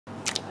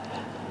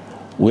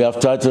We have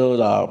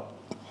titled our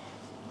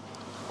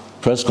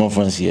press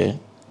conference here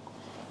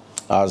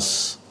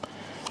as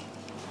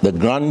the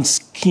grand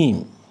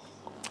scheme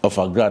of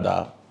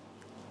Agradaa,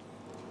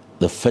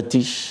 the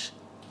fetish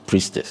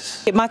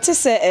priestess.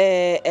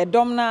 Matisse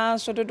domna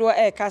so do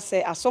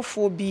kase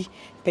asofo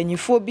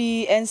penyifo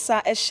bi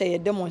ensa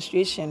ehye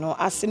demonstration no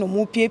ase no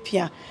mu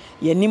piepia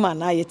ye nima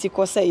na ye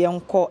tiko se ye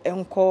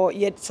enko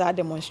ye sa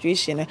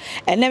demonstration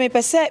ene me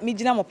pese me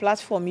gina mo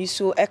platform yi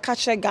so e ka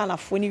che Ghana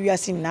fo ni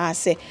wiase na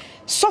se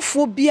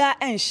sofo bia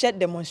enhye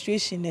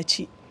demonstration na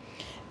chi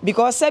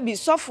because sebi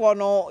sofo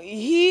no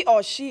he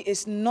or she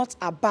is not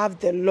above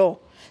the law.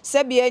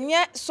 Sebi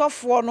enye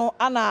sofo no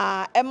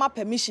ana ema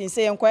permission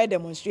say enko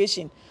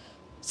demonstration.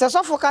 Se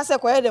sofo ka se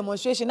koye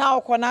demonstration na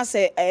okona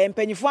se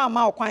empanyifo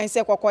ama okwan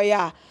se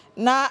kokoya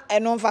na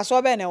eno mfa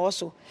so be na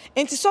woso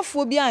enti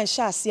sofo bi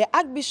anhye ase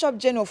Archbishop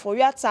Obenfo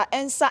Ofori-Atta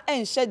ensa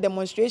enhye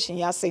demonstration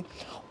yase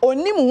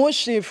onim ho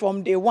hwe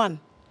from day one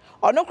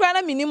onokra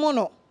na minimum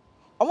no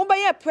omo ba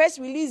ye press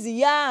release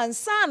ya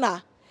ansa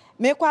na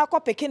me kwa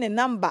akopeke ne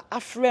number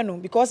afre no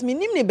because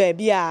minim ne ba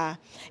bia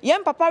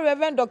yem papa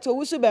Reverend Dr.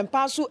 Wusu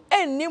Bempansu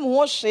enim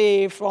ho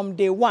hwe from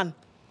day one.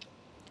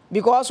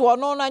 Because we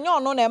no na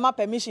ema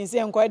permission say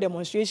enquire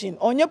demonstration.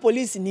 Onye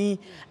police ni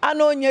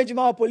ana onye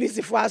adwuma police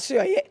for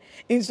asio ye.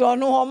 Inso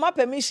no ho ma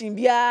permission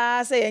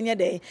bia say enye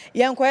dey.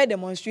 Ye enquire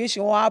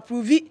demonstration or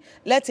approve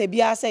letter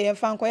bia say ye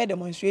fa enquire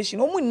demonstration.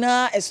 Omu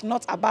na is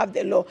not above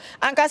the law.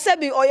 Anka say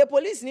bi oye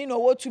police ni no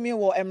wo tumi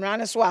wo emra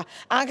ne so a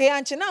anka ye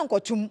anche na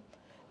nkotum.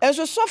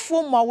 Enso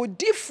sofo mu a wo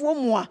difo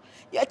mu a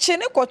ye che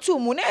ne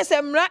kotum mu na ese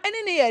emra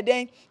ene ne ye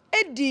den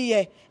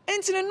ediye.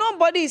 Until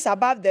nobody is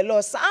above the law.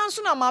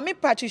 Sanso na Mami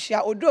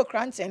Patricia Odo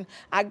Cranton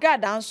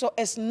Agradaa nso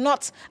is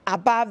not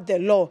above the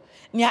law.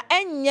 Nia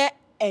enye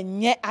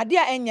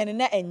adia enye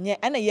na enye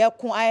ana ye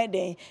ko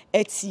ayeden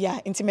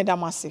etia inti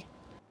medamase.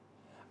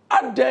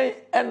 Aden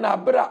ena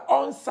bra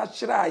on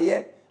sachira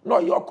ye no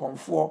yo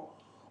konfo.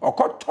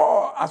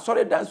 Okoto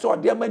asore dan so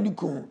de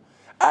amanikun.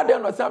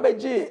 Aden no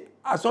sabeji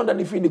asonda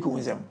ni fi ni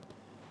kunzem.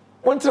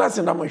 Wontra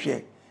se na mo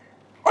hwe.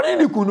 Oni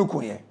ni kunu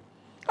kun ye.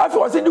 Afi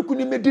o se ni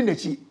kunu medi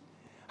nachi.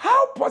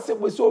 How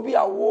possible so be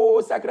a wo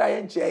sakra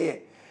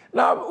yenche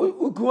na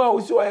ukun a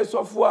osi o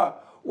yesofo a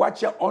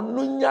wache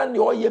onunya ne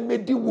o ye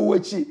medi wo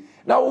wachi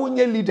na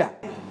wonye leader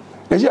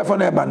na je fa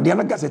na ban de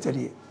na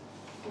gazetterie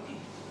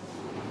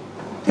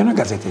they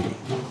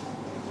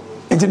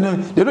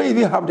don't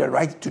even have the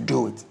right to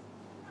do it.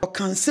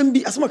 Can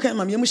sembi asoma kan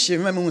ma me mu hye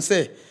me mu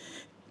say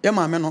ye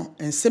ma me no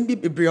ensembi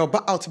bebre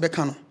oba out be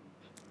ka no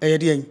eye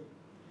de yin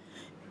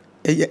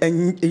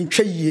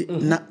entwaye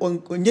na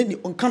onye ni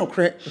onka no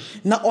kre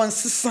na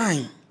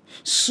onsesan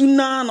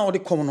suna na odi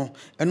kom no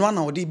eno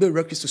na odi be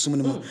request sum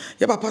no mu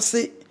ye papa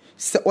se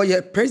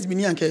oye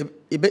presbyterian anke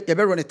ye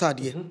be run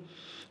etade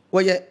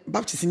oye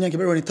baptist ni anke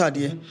be run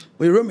etade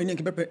oye roman ni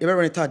anke be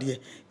run etade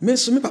me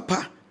so me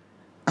papa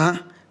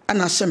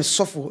ana hye me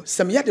sofo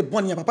se me ye de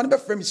bone ya papa no be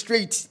frame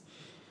straight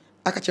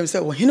aka chem se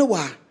o hene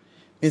wa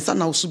me nsa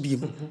na wo so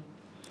biem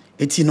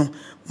eti no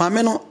ma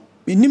me no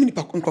minim ni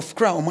pakon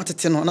krofkra o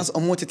matete no na o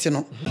motete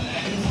no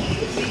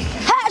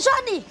hey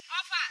Shodi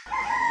ofa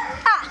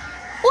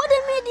udi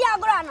media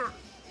grana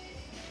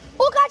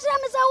u ka kire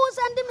me se wo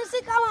send me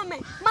sika ma me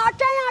ma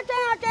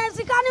twen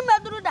sika ni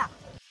meduru da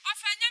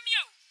ofa nyame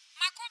o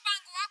mako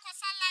bank wa ko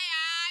sala ya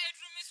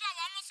edru mi so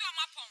wa mo so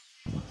mapon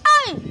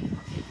ai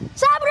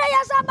sabre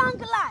ya sa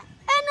bank la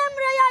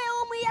enemre ya ye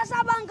o mu ya sa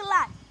bank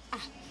la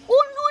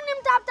unim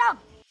tap tap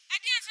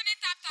edian so ni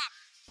tap tap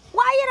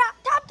why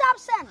tap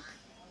send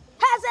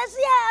has a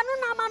no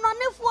na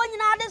manonefo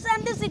nyina de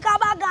send sika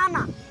ba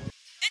Ghana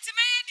enti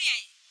me ye de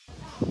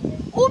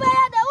ube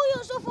ya de u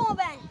use phone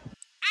ben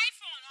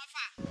iPhone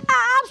ofa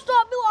app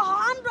store bi wo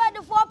Android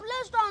for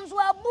Play Store so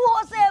abu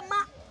ho se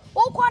ma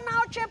u ko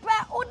na o chepe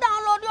u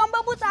download yo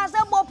mbebu sa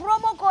se bo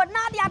promo code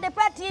na dia de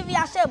pet TV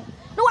asem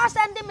no wa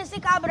send me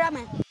sika bra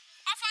me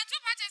ofa tu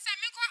pa che se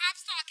me ko app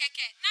store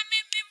keke na me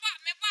ba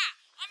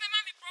o me ma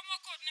me promo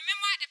code ne me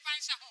mo ade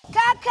pansha ho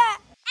keke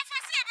ofa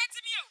se e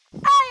betimi o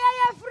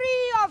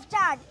free of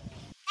charge.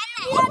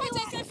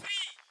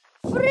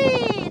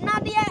 Free.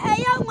 Nadia a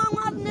young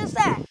one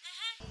say.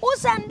 Who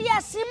send the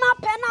Sima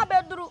Pena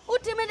bedroom?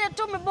 Ultimate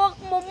to me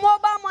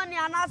mobile money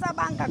and as a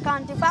bank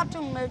account if I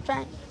to me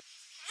train.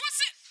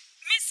 What's it?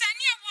 Miss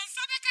Sania wants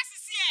Sabeka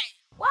CCA.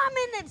 1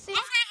 minute, see.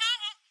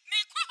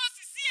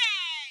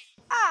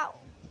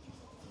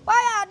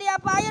 Why are the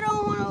Pyro?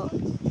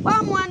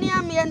 1 1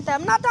 year me and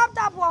them not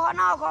tap for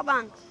her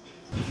bank.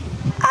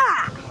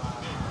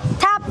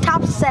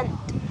 Tap send.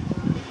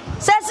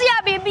 Says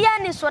ya bibia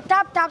ni so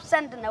tap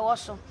send na wo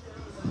so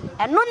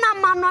eno na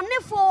manone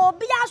fo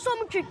bia so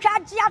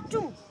mtwitwaje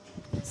atum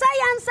say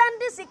yan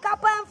send sika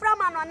pa enfra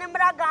manone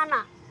mbra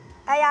Ghana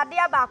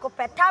ayade ba ko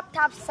pe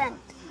tap send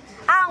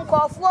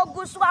ankofo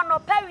ogusu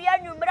anopa wi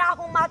anwumra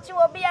ahomate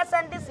obi ya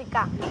send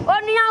sika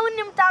oni a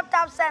unim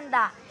tap send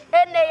a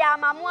ene ya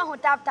mamu ahu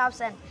tap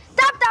send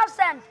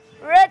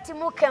rate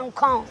mu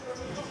kenkon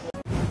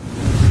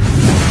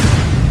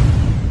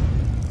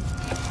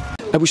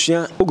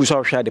Abushia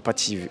Ogusa Share the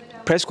Party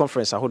press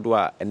conference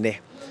ahodoa ene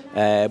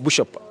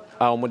Bishop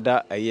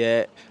Aomoda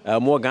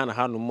Morgan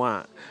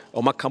Hanuma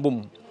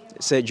Omakabum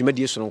say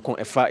Jumedi Sonko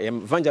efa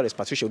evangelist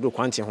Patricia do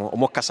kwanti ho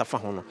omokasa fa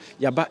ho no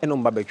yaba eno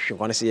mba betwe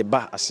ko ne se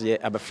yeba ase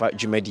abefa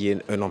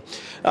Jumedi eno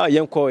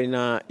yenko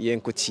na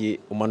yenkotie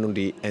omanu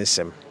de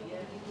ensem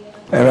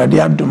Eradi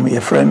adum ye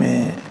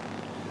frame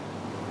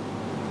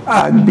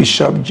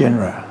Archbishop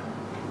General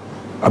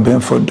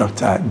Obenfo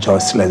Dr.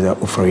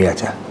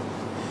 Ofori-Atta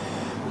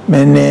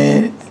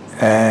many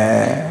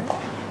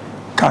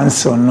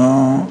council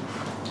no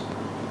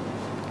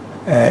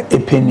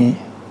epeni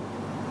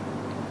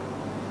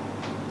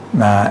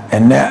na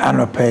ene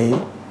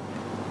anopai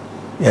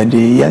ya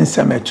de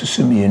yensam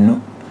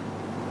etusumienu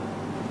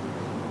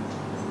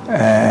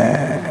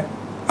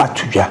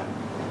atudwa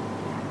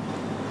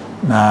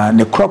na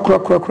ne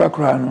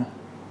krokro no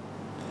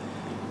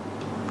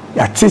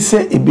ya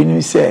tise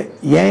ebinu se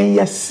yen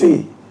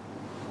yesi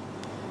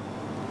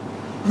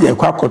ye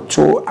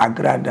kwakoto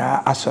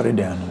Agradaa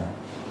Asoridan no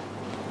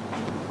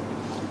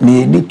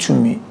ne ni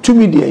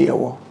tumi de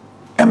yewo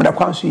emra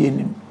kwanso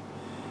yenim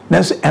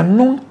nanso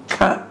eno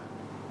ka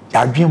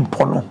yadwen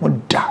pono ho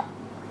da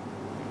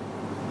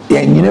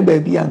ya nyine ba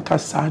bi anka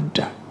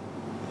sada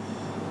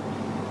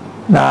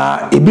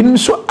na ebinim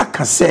so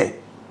akase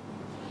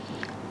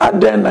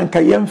adan nanka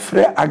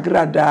yemfre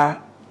Agradaa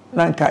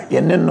nanka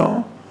yene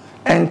no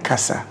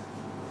enkasa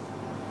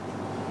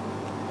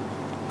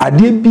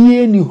ade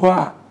bie ni ho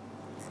a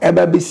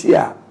eba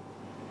besia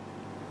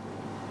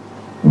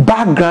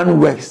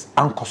background works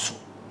ankoso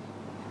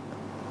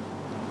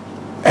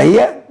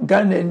eye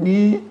Ghana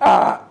ni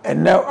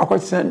ene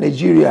akwatena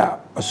Nigeria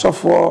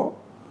osofo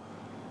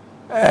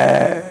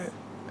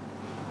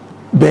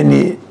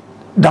Beni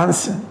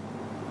dancing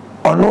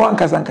ono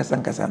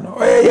ankasa no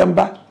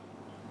yemba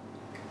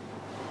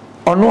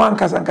ono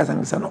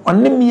ankasa no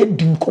onem ye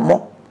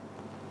dinkomo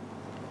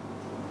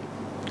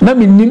na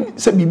minim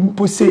se bi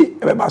mpose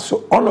ebeba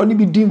so ono ni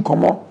bi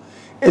dinkomo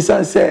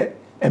esan se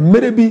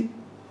emere bi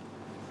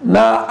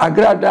na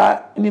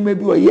Agradaa ni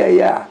mebi o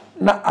ye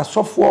na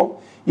asofo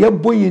ye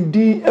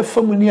boyindi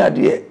efamuni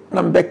ade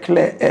na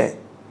mbekle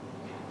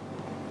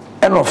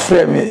eno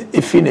frame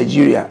efi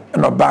Nigeria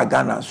eno ba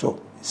Ghana so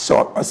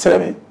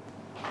osreme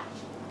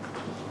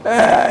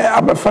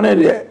abafane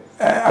de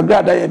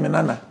Agradaa ye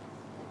menana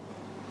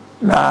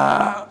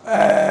na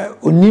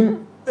onim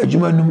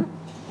adwumanum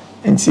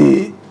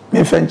nti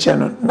me fenche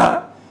no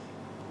na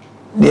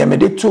de me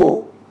de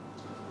to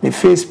me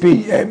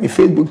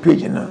Facebook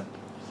page na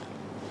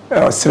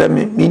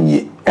osreme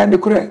minyi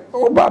and correct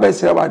o baba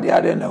say about the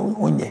other na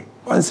onye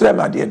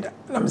onsreme ade da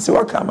na me se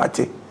waka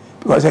mate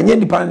because enye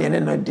nipa ne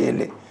no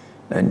daily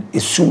and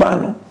isuba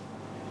no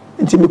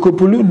nti me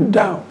kopulu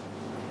down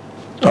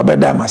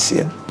obeda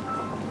masie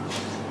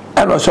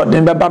and also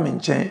den baba me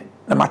nchen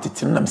na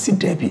matete na me si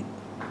dabi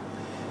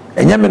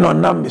enye me no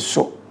nam me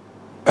so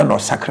e no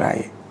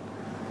sakraye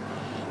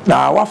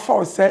na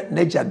wafa se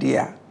nejade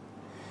a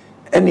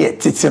ene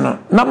tete no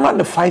na ma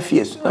the 5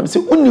 years na me se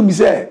unim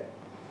se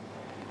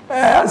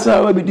as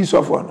I be this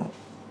one.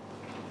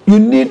 You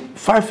need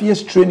 5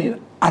 years training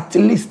at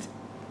least.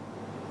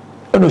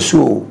 And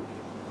so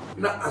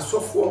na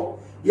asofo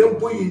ye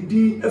boy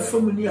di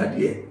efamuni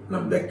ade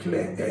na be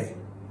clear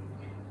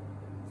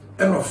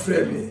and of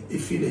frame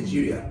if in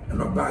Nigeria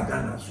and of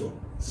Ghana so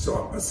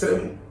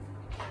asem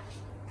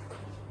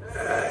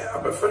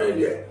abafane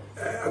de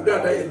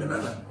Agradaa ye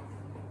menana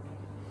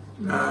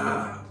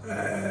na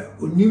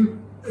onim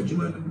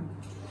adwumanum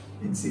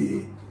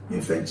nti me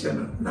fenche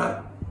no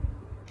na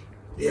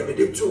they have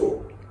a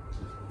tour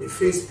the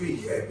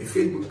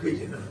Facebook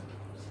page na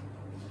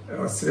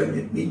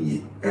osreme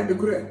minyi and the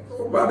correct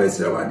baba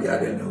say what the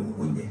other na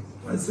unye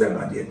onsreme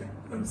ade na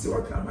am say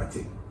waka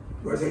mate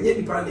because enye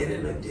nipa ne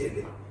na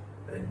daily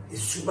and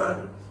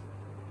isuban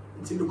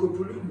nti me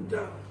kopulu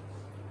nda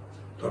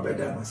to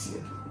beda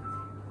masie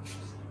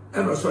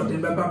and also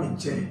den baba me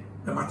nchen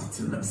na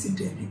matete na si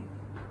dabi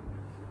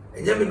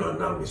enye me no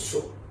na me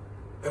so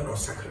and no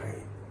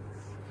sakraye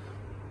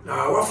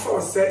na wa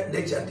for say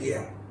nature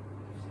there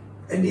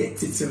and the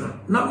titina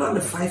na man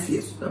 5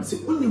 years na say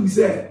unim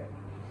say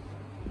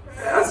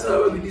as I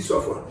will be this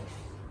offer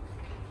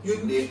you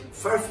need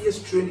 5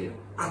 years training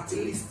at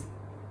least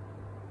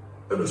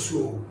and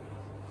so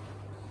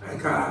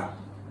aka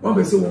one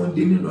person won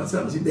dey no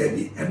say say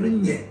daddy eno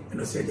nye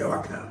eno say ja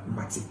waka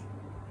mati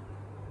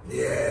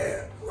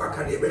yeah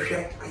waka dey be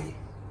hwe ayi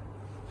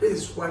this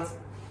is what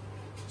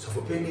so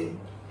for penny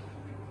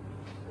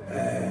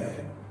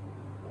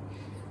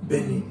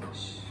Benny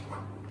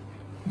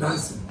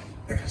dancing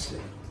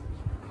excellent.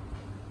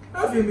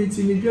 Have you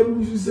meeting me?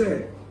 You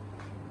say,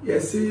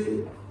 yes,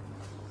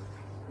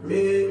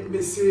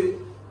 me say,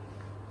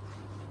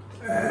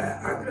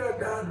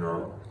 Agradaa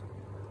no,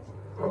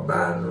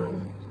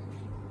 Obano,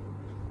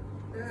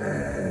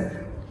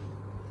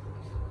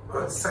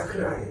 on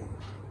Sakrai.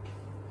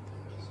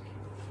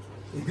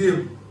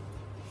 Again,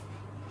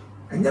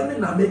 and you may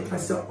make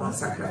us on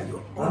Sakrai.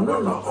 On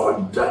no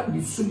order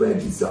the super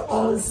is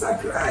on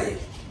Sakrai.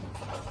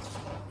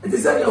 It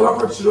is only a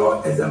work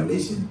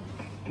examination.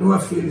 No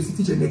affair to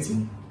teach a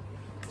netting.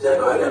 I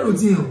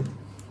don't know.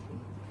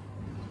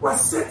 What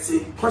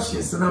setting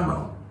questions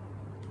now?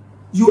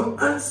 You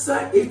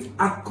answer it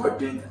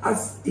according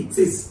as it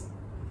is.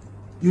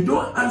 You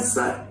don't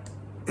answer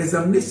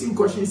examination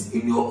questions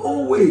in your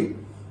own way.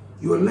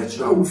 Your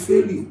lecturer will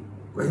fail you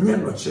when you're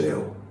not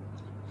sure.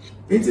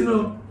 And you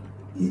know,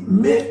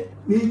 me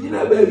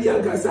never be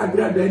a gas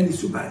Agradaa in the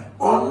Subai.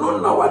 Or no,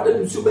 now what the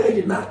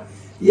Subai na.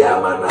 Yeah,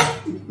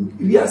 man,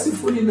 we are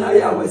symphony na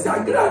ya was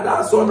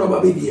Agradaa son of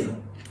a baby.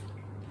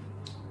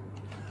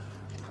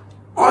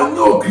 On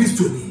no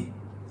Christian,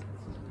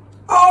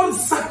 all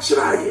such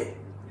right.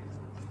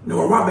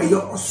 No, what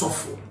your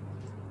suffer.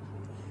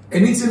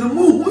 And it's in the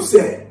move who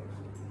said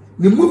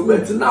the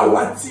movement now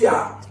what's here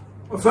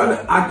of an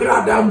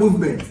Agradaa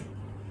movement.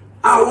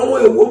 I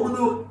want a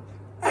woman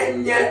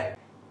and yet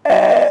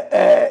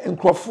in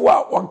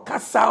Crofua on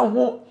Cassa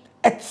who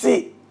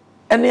etsy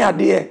any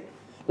idea.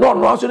 No,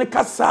 no, so the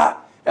Cassa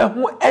and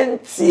who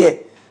empty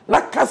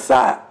na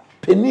Cassa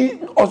penny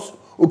or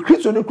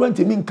Christian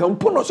to mean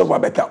components of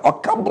Rebecca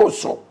or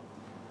Cambroso.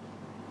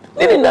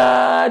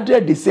 Nina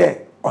dread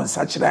say on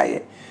such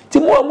right.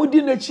 Timo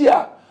Mudi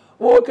Nachia,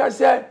 Moka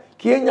say,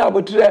 Kenya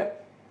Butre,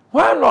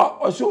 why not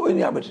or so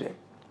any abutre?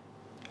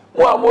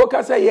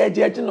 Moka say, yeah,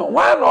 judging,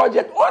 why not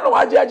jet, one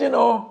of judging?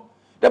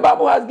 The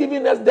Bible has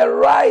given us the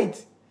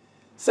right.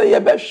 Say, you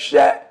best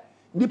share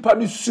the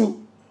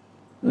padusu.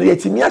 No,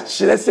 yet me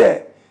actually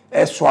say, a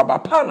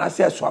swaba pan, I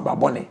say, swaba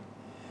bonnet.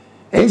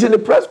 And in the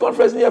press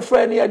conference near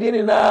friend, near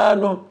dinner,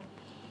 no,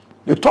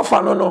 you tough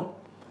no.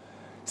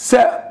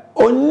 Say,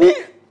 only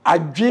a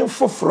dream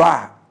for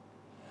fra.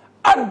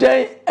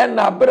 Aden and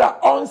Abra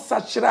on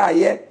such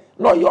raye,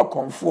 no your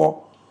comfort,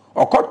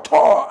 or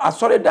koto, a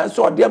sorry dance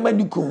or dear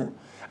medicum.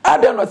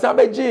 Aden or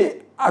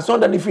Sabeji, a son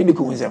than if you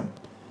nicum.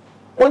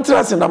 One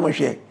trust in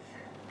Namoshe.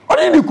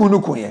 Only the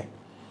Kunukuye.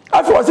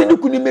 After was in the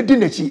Kuni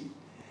Medinachi.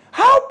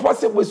 How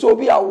possible so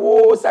be a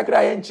war sacra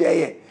and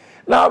chair?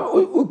 Now,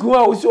 Ukuma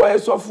also a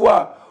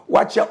software,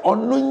 watch your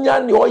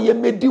onunyan or ye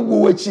medi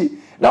wuchi.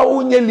 Now,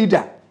 unye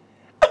leader.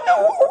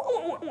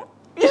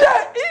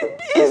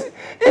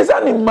 It's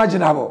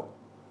unimaginable.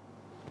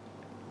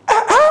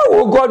 How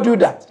will God do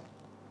that?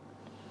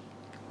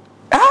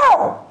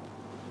 How?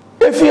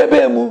 If you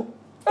bemu,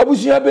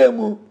 abusia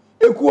bemu,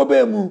 ekuo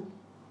bemu,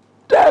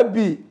 there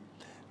be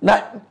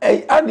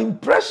an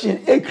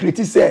impression a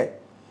critic say,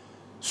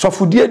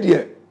 Sofudie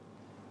dear,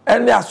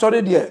 and they are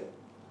sorry dear,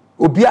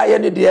 Obia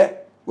yen dear,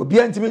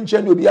 Obia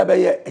intimation, Obia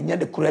baye, and yet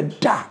the correct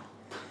da.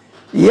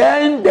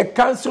 Yen the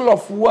Council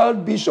of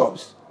World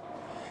Bishops,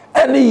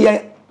 and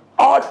yen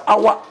all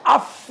our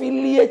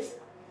affiliate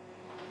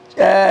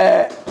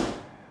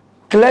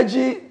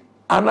clergy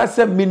and as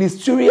a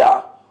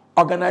ministerial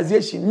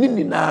organization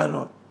nini na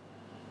no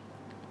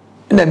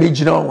na me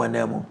gina on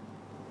nemo.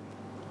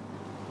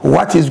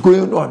 What is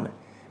going on?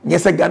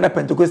 Yes, a Ghana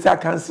Pentecostal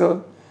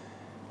Council,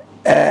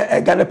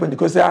 Ghana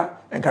Pentecostal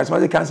and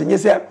Charismatic Council.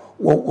 Yes,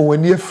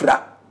 when you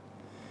fra.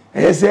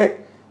 Yes,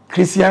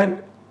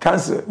 Christian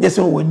Council. Yes,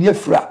 when you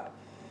fra.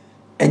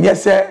 And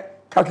yes,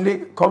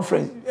 Catholic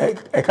Conference,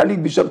 a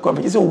Catholic Bishop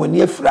Conference. Yes, when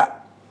you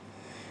fra.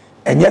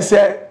 And yes,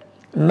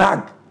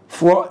 NAG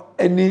for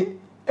any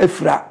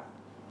Efra.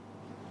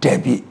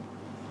 Debbie.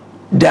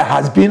 There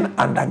has been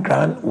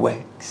underground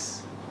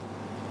works.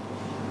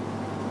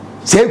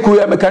 Say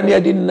kuya mekania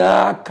di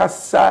na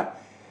kasa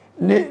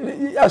ne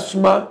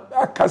asuma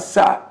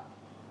akasa.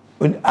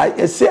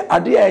 I say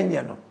ade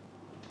enye no.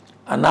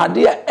 An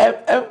ade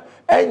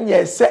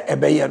enye se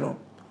ebeye no.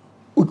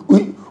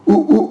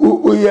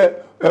 Uye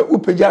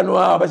upeja no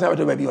abasa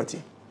wato baby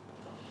oti.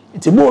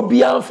 Nti mo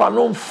obi anfa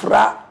no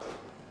mfra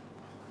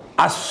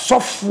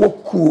asofo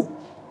ku.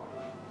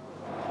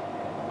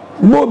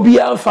 Mo obi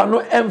anfa no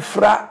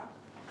emfra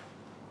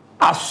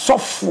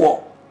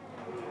asofo.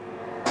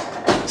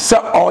 So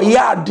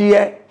oya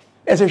de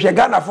ese hwe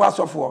Ghana fo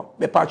asofo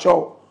me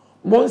pacho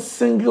mon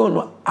single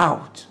no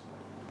out.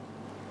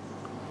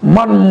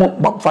 Man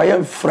mo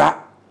fire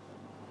fra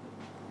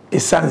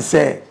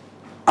esanse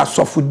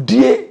asofo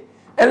die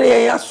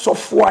ene ya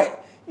asofo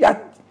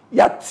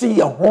ya ti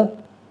ye ho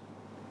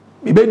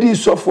me be di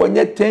sofo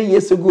nye 10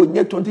 years ago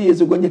nye 20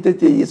 years ago nye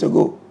 30 years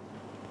ago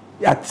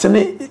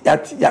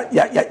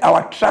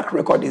our track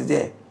record is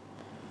there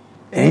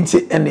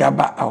and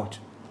about out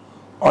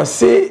or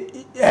say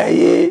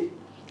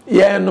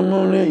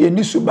no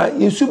ni suba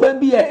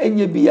bi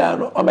enye bia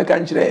no o meka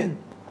nkyere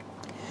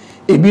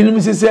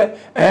ebinum se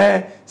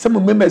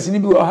some members ni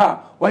bi wo ha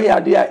won ya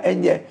de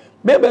enye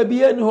member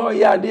bia ni ho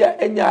ya de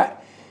enya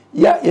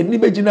ya ni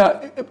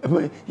begina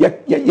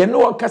ya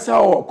no kasa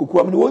o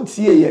kokuam ni won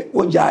tie ye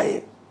won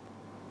jae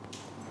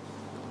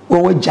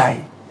won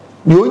jae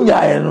ni won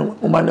jae no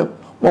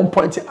one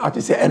point out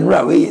to say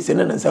enra we say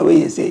no say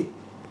we say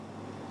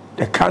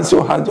the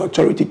council has the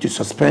authority to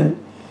suspend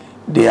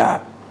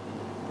their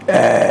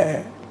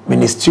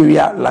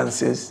ministerial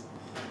lances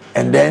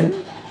and then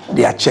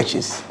their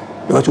churches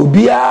because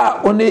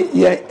obia only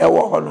ye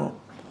ewo ho no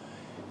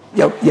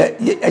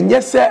and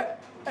yes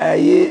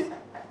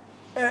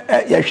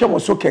yɛhwɛ mo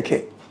so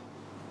kɛkɛ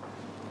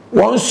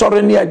wɔn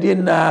sɔre ne ade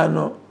na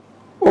no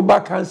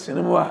oba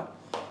council mu a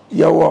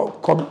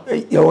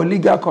yɛwɔ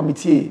legal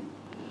committee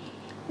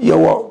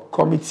yɛwɔ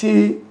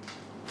committee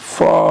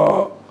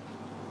for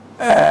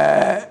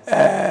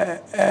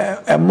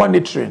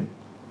monitoring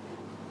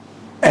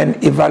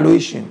and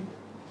evaluation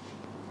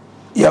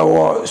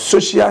yɛwɔ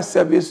social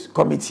service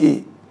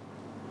committee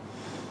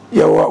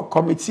yɛwɔ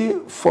committee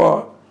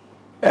for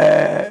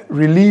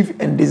relief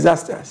and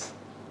disasters.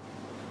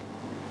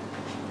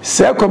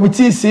 Sir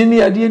committee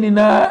senior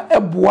na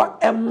eboa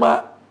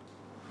emma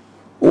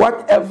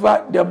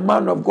whatever the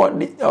man of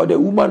God or the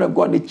woman of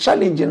God the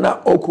challenge na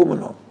okom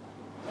no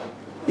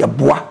ya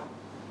boa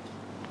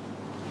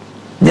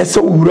nyese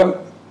owura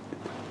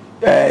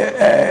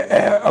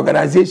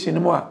organization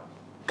mo a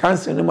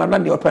council no na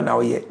the open na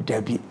we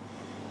dabi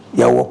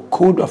ya wo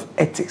code of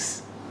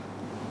ethics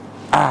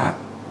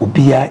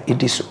obia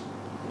ediso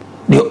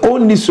the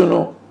only so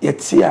no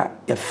yetia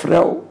ya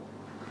frel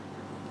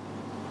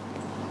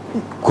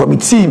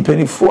committee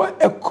penifo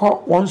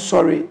ekọ one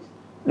sorry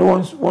no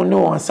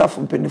one suffer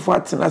from penifo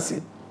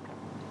atenase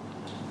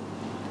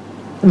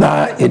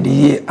na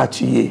ediye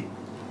atuye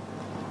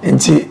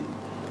enti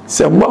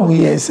se mo hu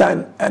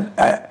yensan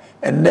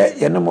and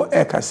yenemo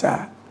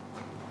ekasa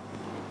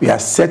we are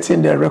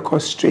setting the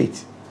record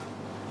straight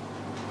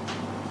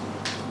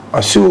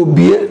aso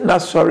bie na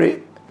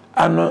sorry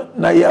ano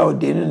na ya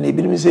odeni na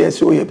ebinim se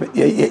yeso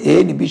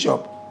ye ni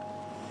bishop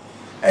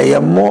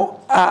eyemo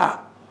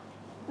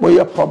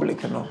moya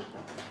public no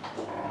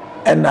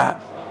ena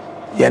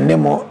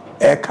yenemo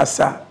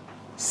ekasa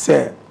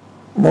se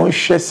mo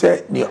hwe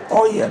se ni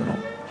oye no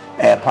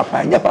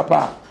papa nya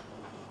papa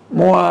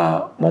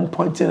mo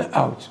pointing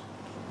out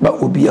ba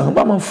obi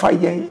ahoma mo fa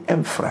yen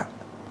emfra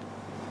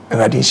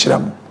erade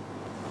hyiram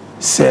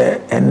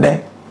se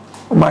enne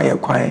ma ye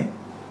kwan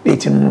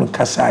etin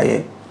kasa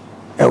ye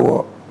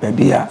ewo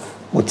babia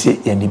moti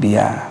yani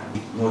bia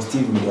no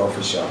Steve media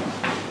official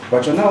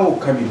but you now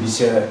can be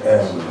say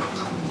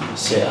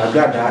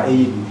Agradaa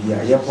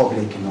bibia ye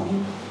public no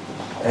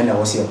and I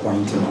was here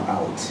pointing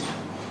out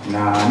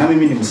na me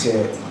minim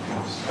say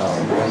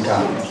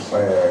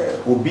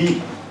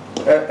obi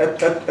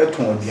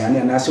eton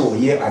aduane na say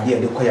oye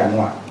ade de koya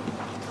no a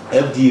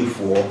FDA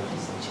for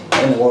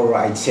and all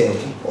right say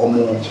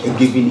omo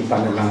giving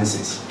the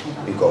licenses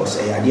because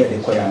ade de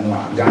koya no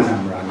a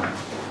Ghana mrana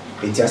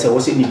it say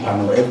was ni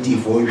pano FDA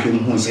for hwem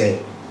hu say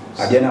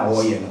ade na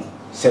oye no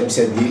se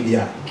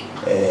bibia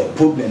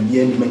problem bi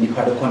any many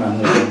part corner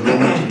no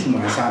to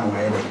my son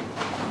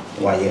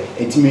why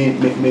it me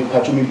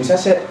patcho me bisa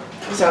say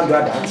this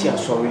Agradaa ati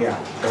sorry a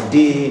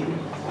de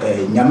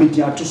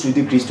nyamidia to so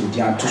the Christo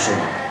dia to so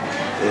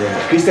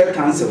Christian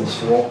council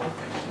for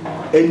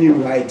any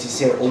right to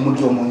say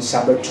omudo mon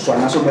sabe to so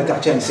na so make a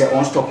chance say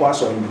on stop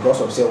us or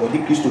because of say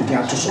the Christo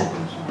dia to so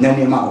na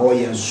ne ma o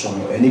yen so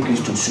no any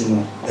Christo su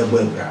no ebo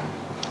ebra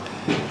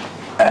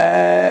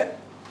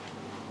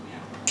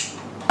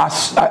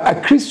as a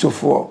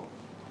Christopher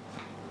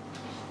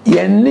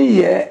yenne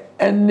ye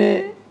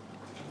ene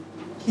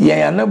ye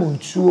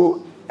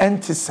yanabuntuo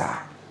entisa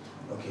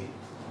okay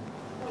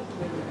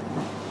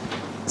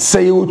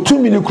say you 2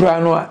 minute kura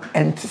no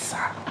entisa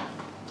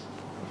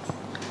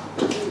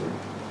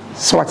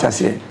so what I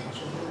say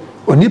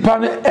onipa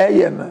no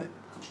na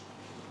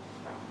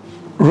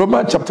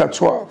Romans chapter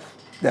 12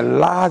 the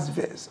last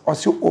verse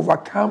also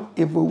overcome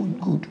evil with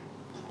good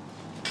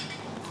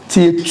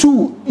tie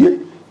 2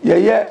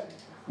 ye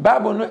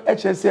Bible no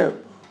say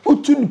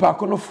utu nipa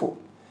kono fo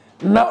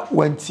na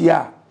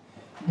wantia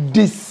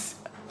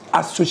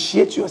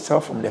disassociate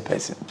yourself from the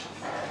person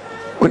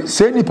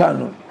say nipa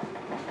no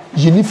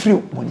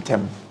yinifri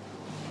montem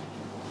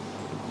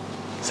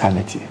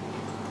sanity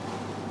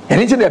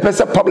anything the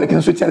person public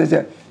in social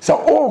say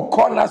oh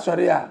call us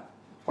sorry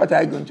what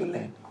are you going to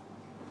learn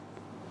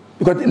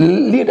because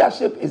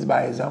leadership is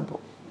by example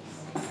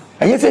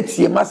and you say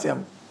tie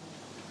masem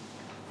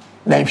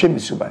na nhwe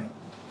misuban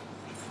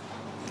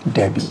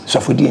Debbie,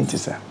 Sofudi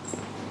entisa.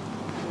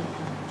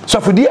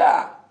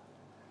 Sofudia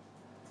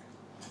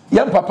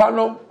young papa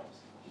no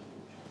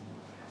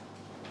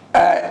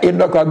in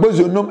the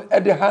Kwagbozo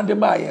at the hand of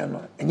my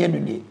and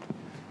you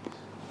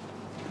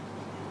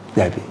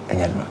Debbie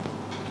and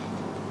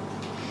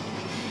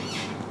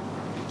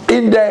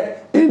in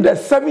the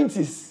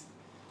 70s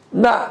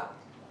now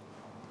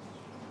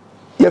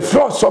your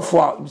frost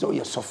software so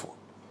your software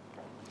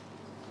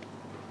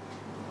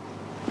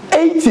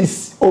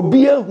 80s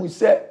obia who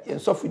said in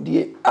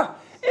sofudie in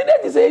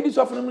that is a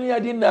sofudie me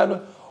adin na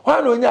no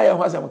why no nya ya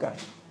hwasam kan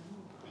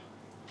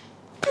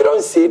you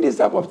don't see this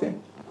type of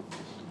thing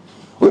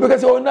we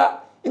because on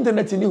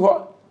internet ni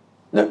ho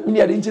na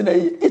me adin na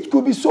it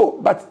could be so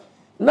but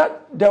not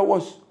there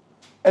was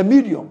a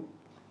medium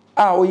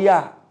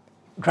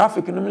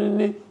graphic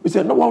we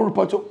said no one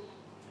report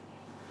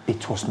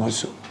it was not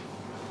so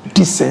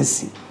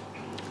decency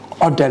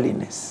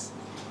orderliness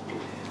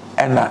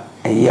and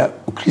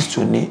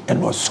Christian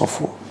and was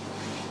suffer.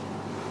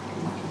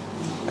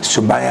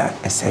 Subaya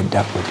said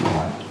that with you.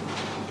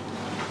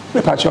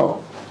 Me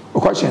pacho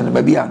question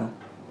maybe ano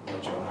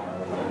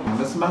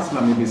this mass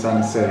na maybe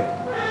san say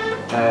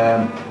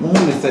mo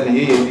ne say na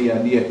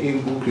ye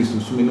egu Kristo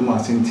sumi no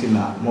asinti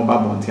na mo ba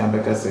bonti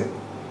abeka say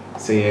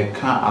ye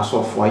can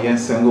asofo ayen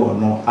single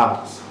no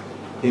out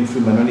in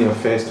free the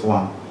first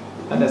one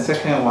and the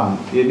second one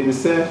ye dem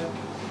say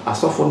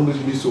asofo no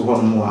bi so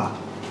ho no a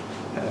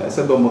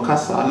say do mo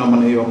kasa no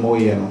mo ye mo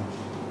ye no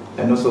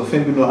and also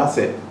fem bi no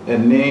ase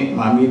ene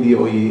mami di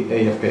oyi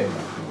eyepe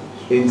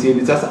enti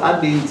bi tasa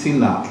adenti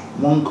na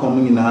mon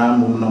kom nyina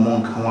mum na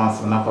mon kan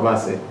asa na kwa ba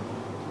se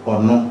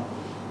ono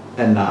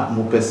na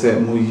mo pese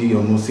mo yi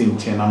o mo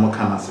sinche na mo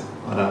kan ase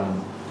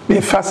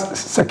the first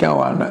second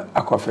one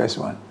akwa first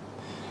one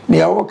ni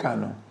awo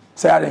kan no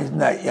say arrange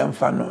na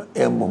yemfa no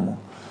emmomu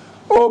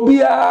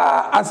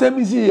obia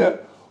asemisi ye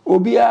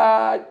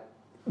obia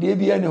de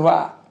bia ni ho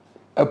a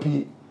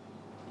api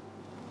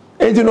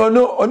enti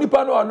no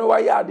onipa no ono wa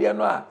ya ade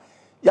no a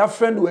ya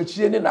friend wa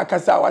chire ni na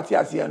kasa wate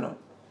ase no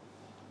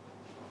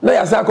na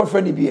ya sa ko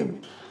friend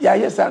biem ya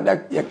yesa na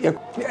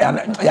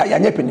ya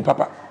nyepe ni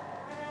papa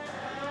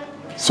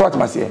so what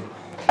must say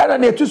ana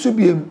na etusu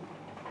biem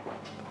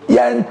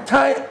ya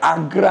entai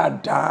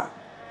Agradaa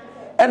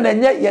and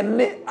enye ye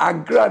ne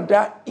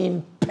Agradaa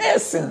in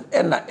person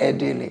na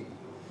edele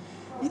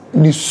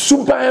ni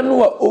suban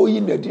no a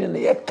oyi na din na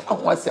ye ka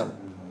ho asem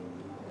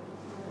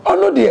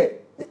ono de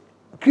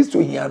Kristo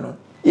hia no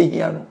ye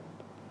hia no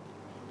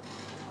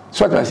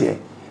so what must say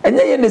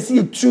enye ye na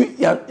si tu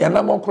ya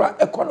na monkra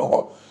ekono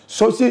ho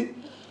so si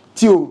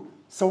tio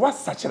so what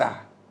sachira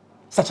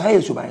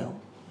ye suban yo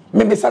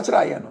me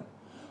sachira ye no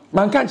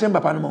man kan chen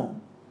papa no mo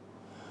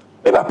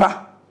me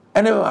papa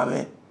ene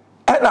mama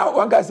and now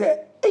one guy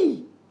say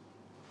hey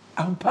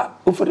ampa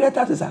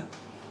Ofori-Atta tisa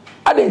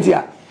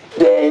adentia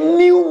they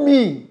knew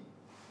me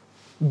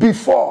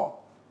before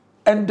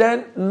and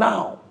then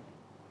now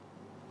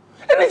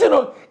and you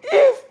know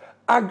if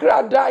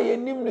Agradaa ye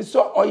nim ni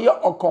so oye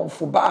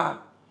okonfuba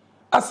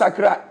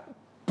asakra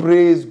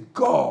praise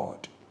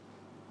God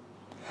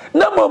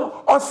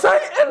namom osai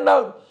and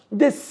now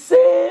the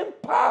same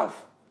path,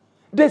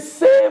 the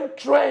same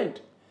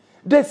trend,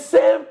 the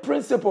same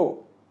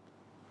principle.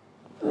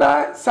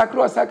 Na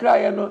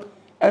sakra ye no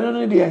eno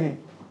no de ahin.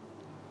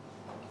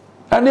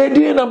 And e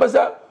din na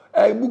basa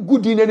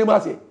good din ani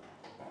mase.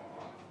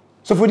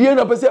 So for the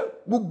na basa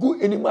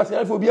good ani mase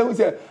na for bia hu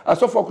say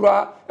asofo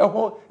kra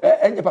ehon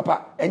enye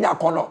papa enye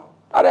akono.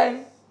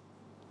 Adan.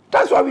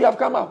 That's why we have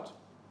come out.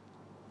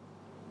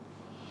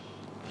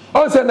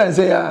 On sentence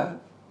say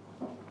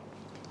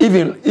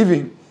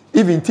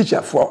even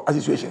teacher for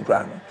association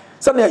plan.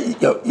 Something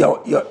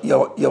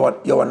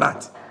you're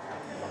not.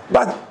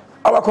 But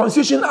our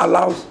constitution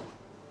allows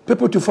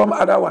people to form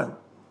other one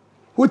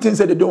who thinks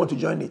that they don't want to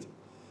join it.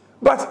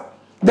 But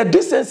the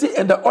decency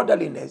and the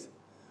orderliness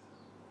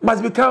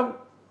must become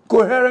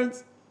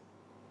coherent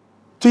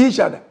to each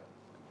other.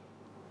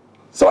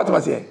 So what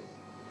must I say?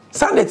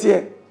 Sanity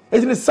here.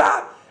 It's in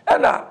the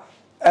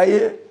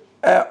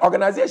and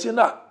organization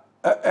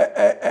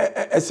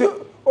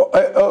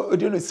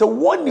so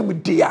one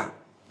name there.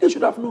 They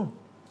should have known.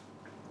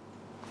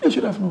 They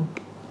should have known.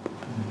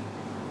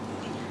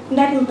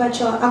 That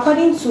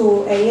according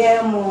to a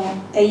year more,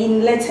 a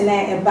letter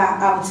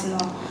about out no.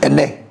 And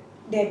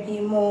there be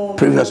more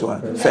previous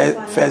one.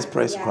 First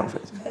press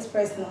conference. First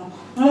press no.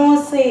 More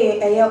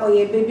say a year or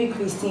a baby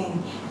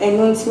Christian and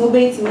when to move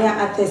me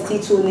attest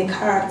to the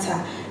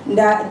character.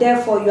 That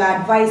therefore you are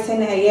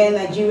advising a year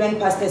Nigerian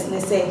pastors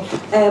and say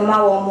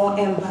ma or more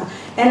ember.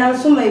 And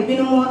also my be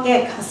more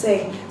air can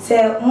say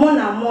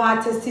mona more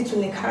attested to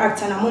the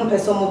character and one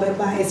person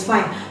mobile is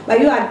fine. But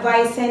you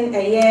advising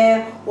a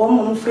year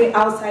one free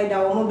outside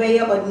or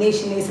mobile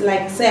ordination is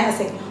like say I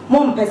say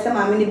mom person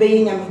I mean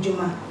be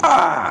juma.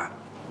 Ah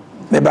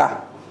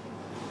neba.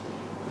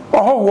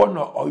 Oh one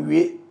or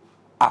we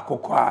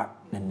akokwa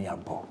na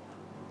niabo.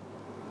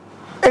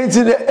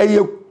 Enti na eye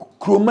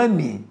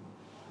kromani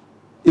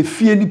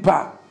efie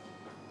nipa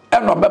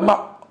eno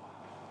bema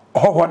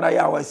hoho na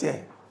ya we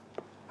say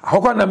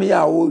ahokwa na me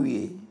ya wo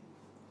wie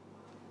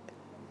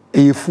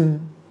eyefun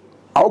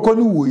ahokwa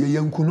ni wo ye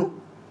yanku no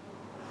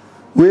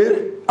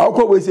we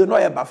ahokwa we say no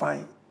ye ba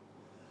fine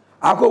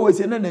ahokwa we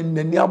say na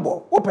nani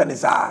abo wo pene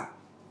saa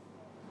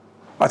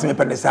but me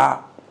pene saa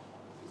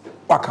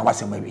waka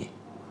wasema wi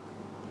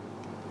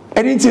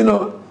enti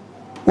no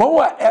won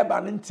wa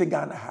eba nti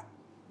Ghana ha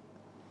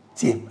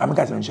tie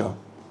ameka tensho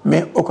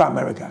me okwa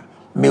America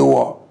me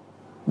war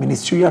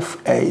ministerial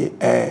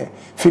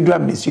federal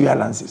ministerial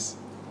lances.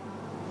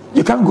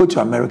 You can't go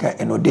to America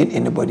and ordain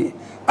anybody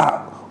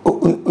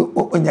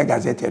on your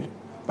gazetted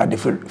by the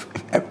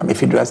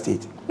federal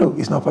state. No,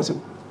 it's not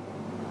possible.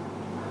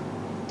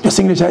 Your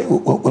signature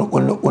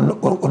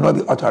will not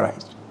be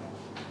authorized.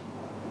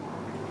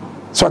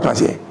 So what I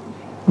say?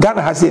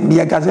 Ghana has said, "Me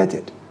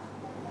gazetted."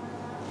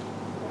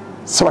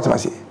 So what I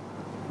say?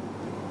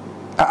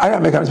 I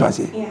am making a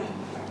say. Yeah.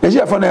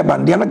 Nigeria for na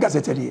ban, they are not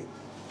gazetted here.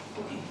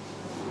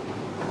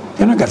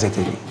 They're not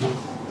gazetted here.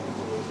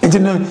 And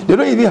they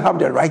don't even have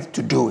the right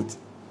to do it.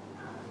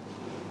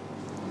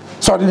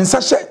 So in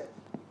such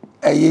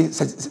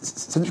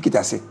certificate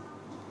ase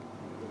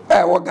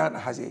what Ghana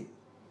has a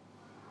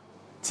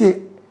see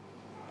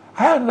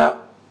I na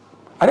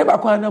ade ba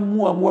kwa na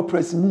mu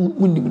press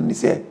munim ni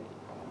say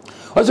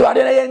also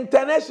ade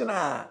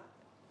international.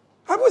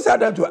 Have you sat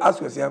down to ask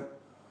yourself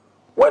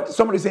what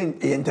somebody saying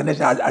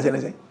international as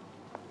anything?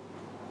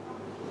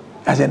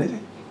 As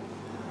anything.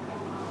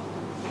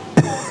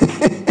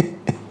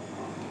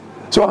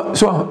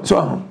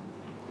 so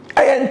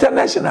I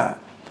international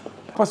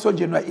Pastor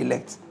General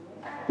elect.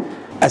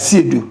 I see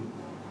you do.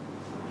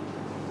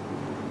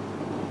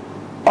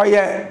 Or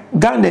you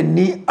Ghana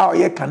ni or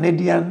you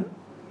Canadian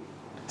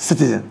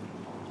citizen.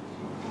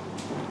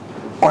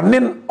 Or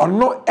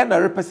no any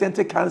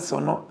representative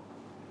council no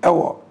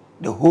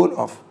the whole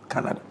of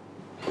Canada.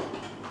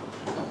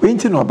 We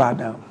ain't no bad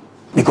now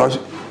because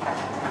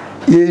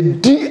ye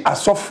di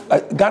asof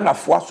Ghana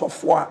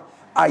for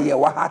aye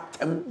wa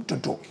hatem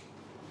dodo.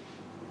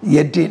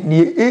 Ye di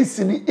ni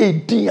esini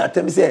edi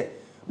atem say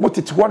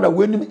motete ho na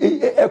wenim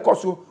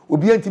ekoso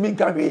obi antimi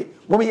nka hwe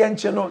mom ye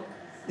nche no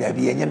ya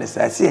bi enye ne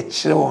sa se e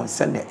kire won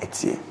se na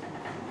etie.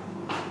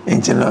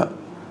 Enche no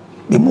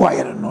bi mu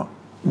aye no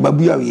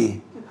babu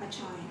awie.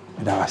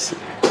 Da wase.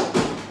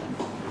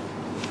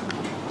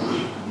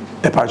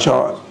 A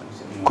pacho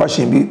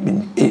question be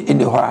in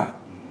the hoa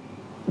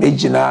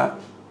Bejina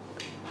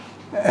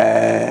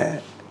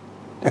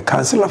the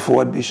Council of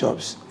World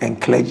Bishops and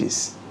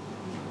Clergies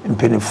in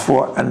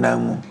Penny4 and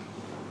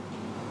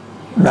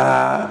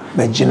na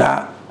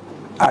Bejina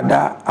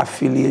other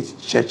affiliate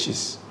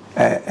churches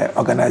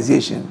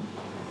organization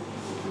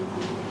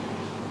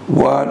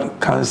World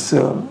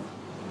Council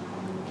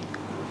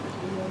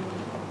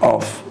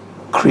of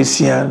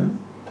Christian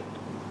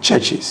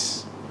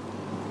Churches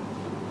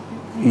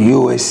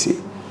USA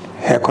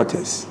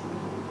headquarters,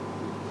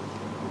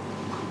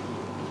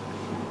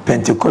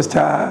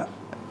 Pentecostal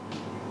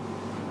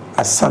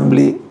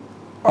Assembly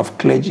of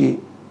Clergy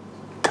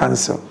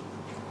Council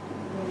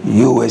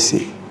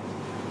USA,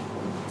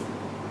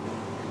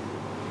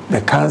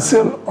 the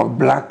Council of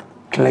Black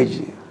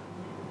Clergy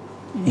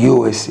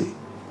USA,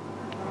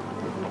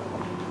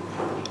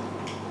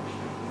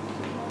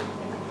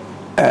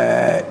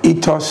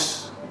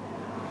 Ethos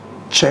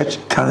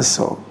Church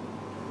Council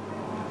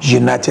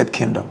United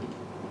Kingdom.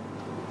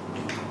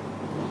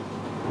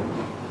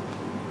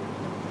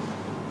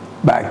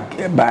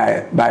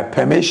 By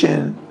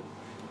permission,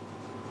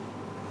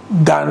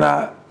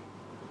 Ghana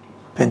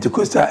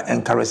Pentecostal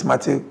and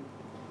Charismatic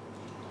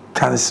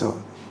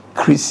Council,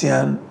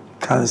 Christian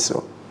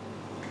Council,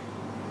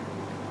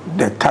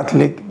 the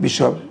Catholic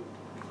Bishop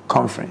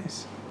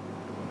Conference,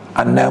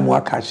 and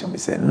Namwa Kacham,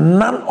 said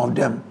none of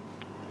them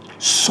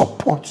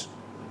support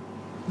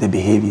the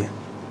behavior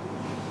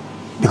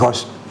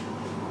because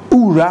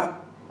Ura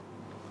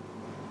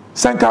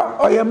Sanka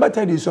or your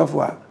Methodist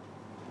software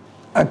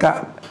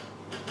Anka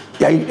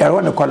I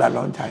want to call a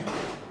long time.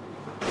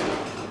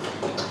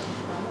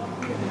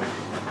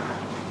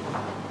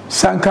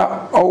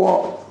 Sanka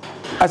or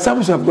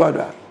Assemblies of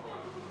God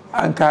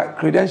Anka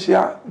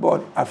Credential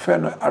Board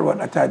Affair I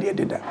want to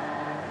did that.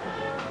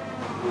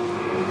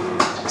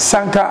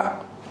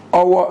 Sanka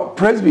or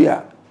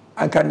Presbya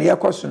Anka near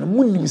question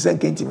Munim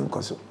Sankentim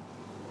Koso.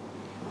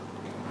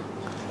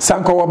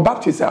 Sanka or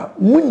Baptist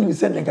Munim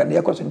Sanka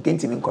near question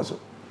Kentim Koso.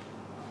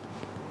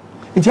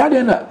 It's had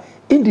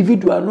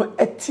individual no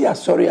etia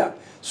sorry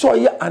so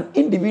you an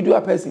individual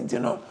person you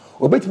know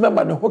obeti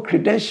member no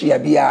credential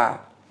bia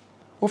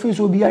office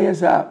obi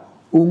ayesa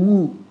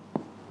owu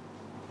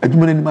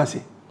adwuma ni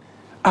mase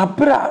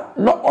abra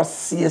no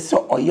osie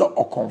so oyo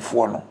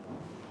okonfo no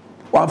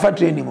wan fa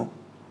training mu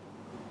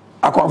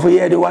akonfo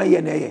ye de 1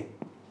 year na ye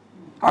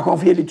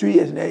akonfo ye de 2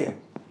 years na ye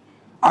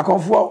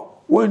akonfo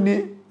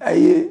woni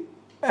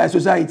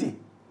society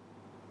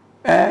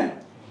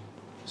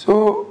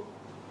so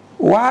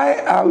why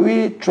are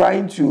we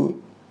trying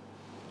to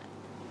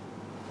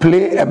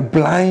play a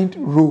blind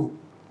role?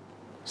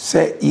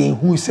 Say in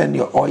who send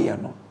your oil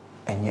no,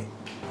 enye.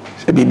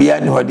 Say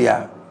bibia ni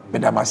hodia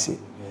bedamasi.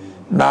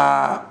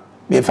 Na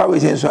me fa we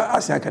say so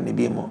asia kan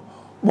bi mo.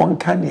 Mon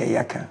kan ye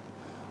yaka.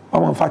 Ba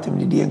mon fatim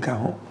di die nka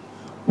ho.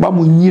 Ba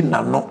mo nyi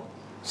na no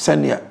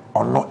send ya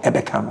ono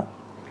ebeka no.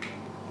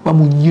 Ba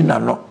mo nyi na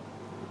no.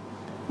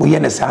 Mo ye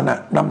ne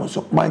sana na mo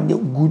so manye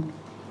good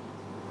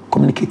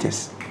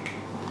communicators.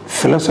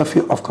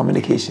 Philosophy of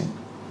communication,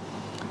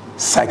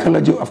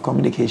 psychology of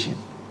communication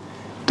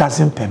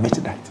doesn't permit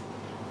that.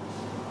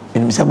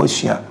 In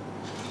Mr.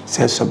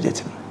 say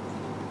subject.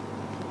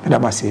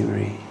 Madam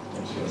Asiri.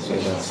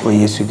 For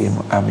yes,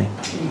 Amen.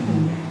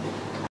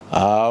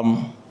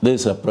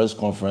 This is a press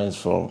conference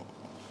from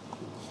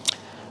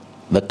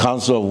the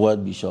Council of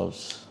World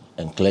Bishops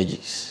and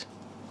Clergies.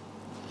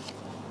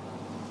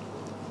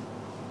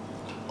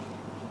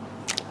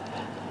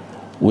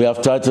 We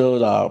have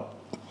titled our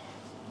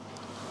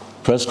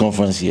press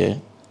conference here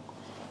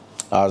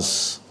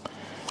as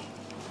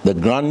the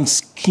grand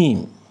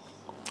scheme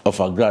of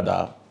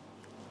Agradaa,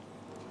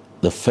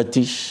 the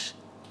fetish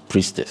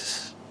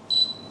priestess.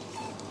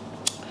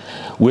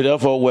 We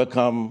therefore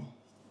welcome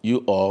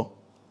you all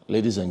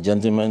ladies and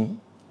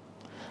gentlemen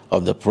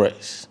of the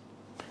press,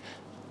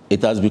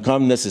 it has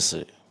become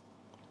necessary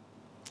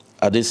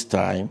at this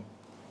time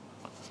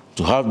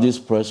to have this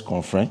press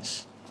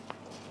conference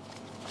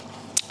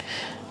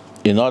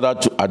in order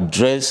to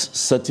address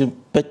certain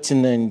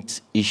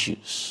pertinent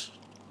issues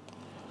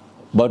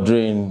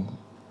bordering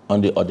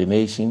on the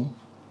ordination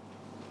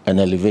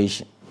and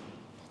elevation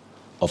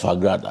of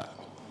Agradaa.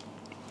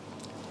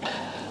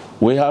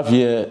 We have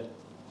here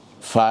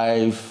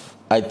 5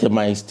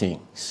 itemized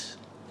things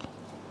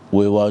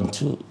we want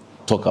to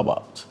talk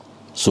about.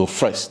 So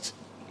first,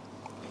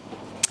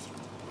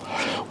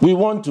 we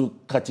want to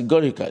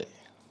categorically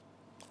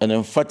and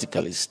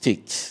emphatically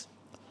state,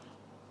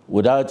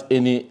 without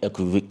any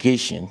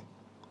equivocation,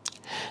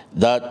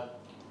 that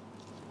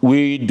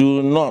we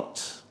do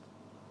not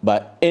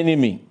by any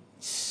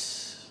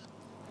means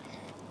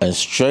and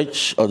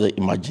stretch of the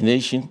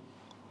imagination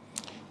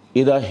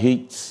either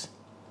hate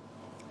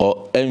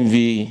or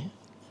envy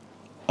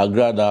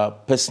Agradaa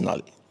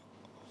personally.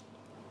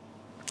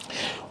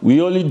 We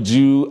only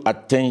due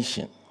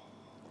attention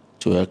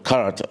to her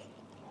character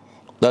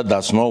that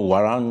does not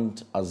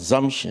warrant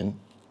assumption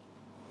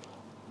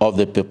of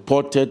the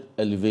purported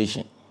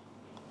elevation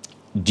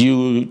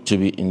due to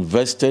be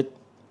invested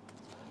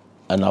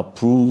and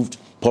approved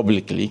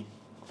publicly.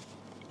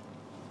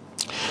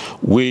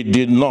 We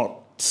did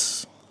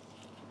not,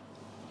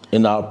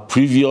 in our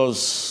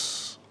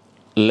previous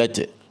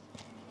letter,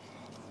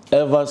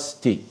 ever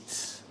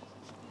state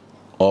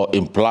or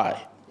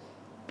imply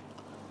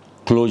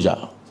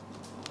closure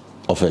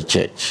of a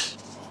church.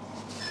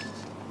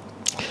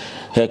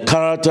 Her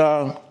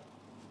character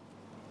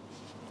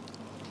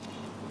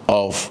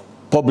of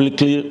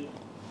publicly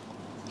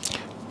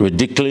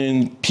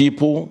ridiculing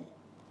people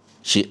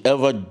she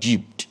ever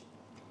duped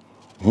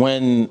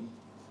when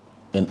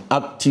an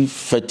active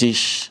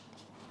fetish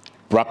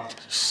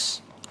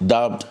practice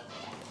dubbed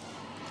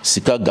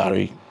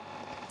Sikagari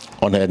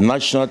on a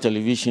national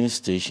television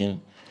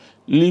station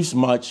leaves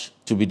much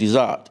to be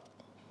desired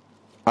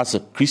as a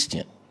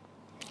Christian,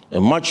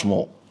 and much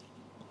more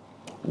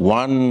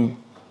one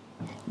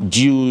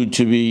due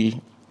to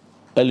be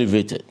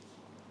elevated.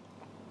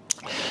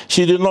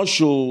 She did not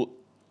show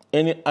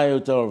any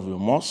iota of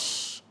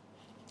remorse,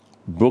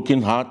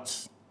 broken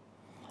heart,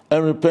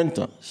 and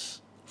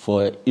repentance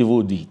for her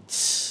evil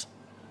deeds,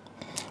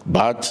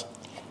 but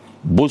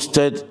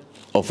boasted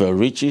of her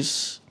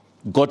riches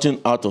gotten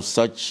out of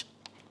such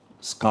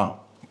scam.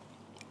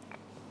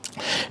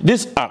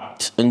 This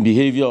act and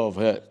behavior of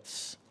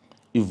hers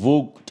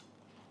evoked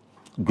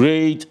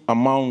great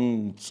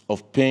amounts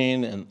of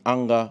pain and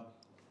anger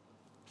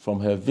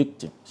from her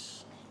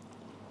victims.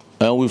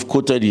 And we've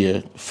quoted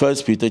here 1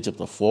 Peter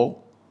chapter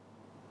 4,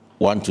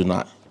 1 to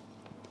 9.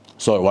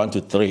 Sorry, 1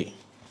 to 3.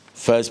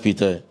 1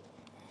 Peter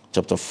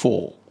chapter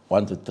 4,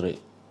 1 to 3.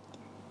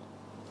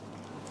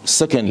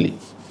 Secondly,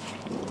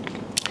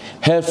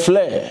 her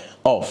flair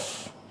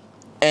of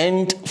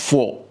and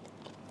for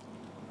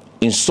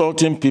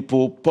insulting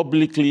people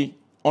publicly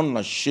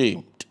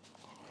unashamed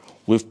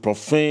with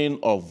profane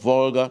or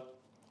vulgar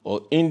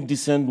or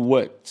indecent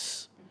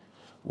words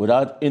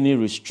without any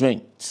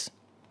restraint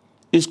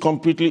is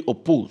completely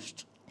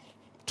opposed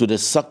to the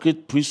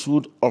sacred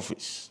priesthood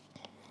office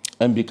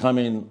and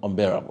becoming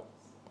unbearable.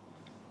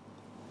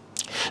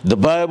 The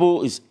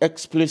Bible is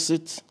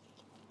explicit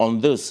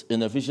on this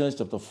in Ephesians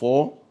chapter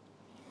 4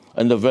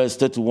 and the verse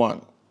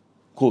 31.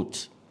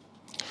 Quote,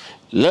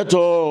 "Let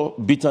all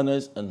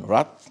bitterness and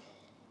wrath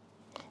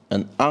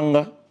and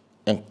anger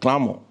and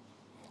clamor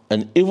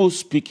and evil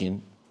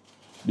speaking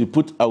be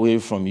put away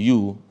from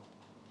you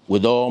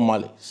with all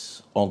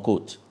malice,"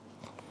 unquote.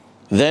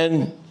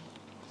 Then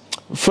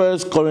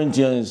 1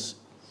 Corinthians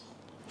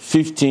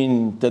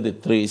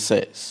 15:33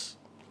 says,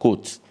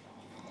 quote,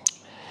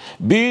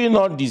 "Be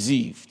not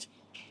deceived,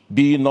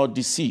 be not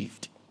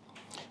deceived.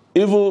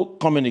 Evil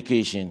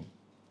communications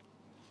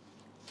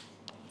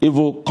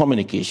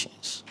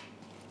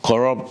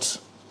corrupt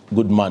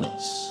good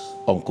manners,"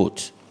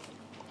 unquote.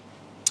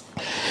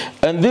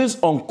 And this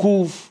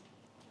uncouth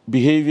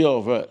behavior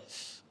of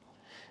hers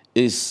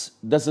is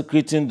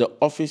desecrating the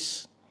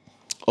office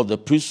of the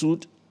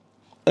priesthood,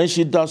 and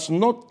she does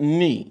not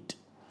need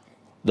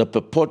the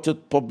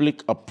purported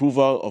public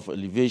approval of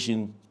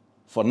elevation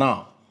for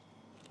now.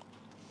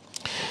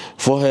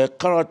 For her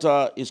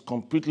character is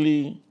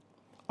completely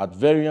at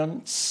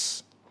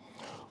variance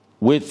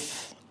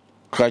with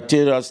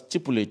criteria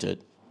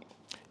stipulated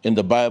in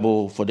the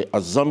Bible for the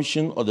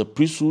assumption of the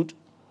priesthood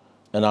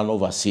and an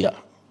overseer.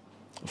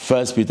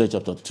 1 Peter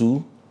chapter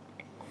 2,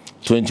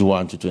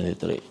 21 to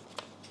 23.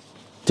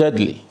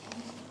 Thirdly,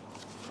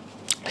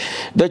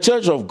 the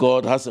Church of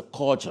God has a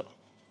culture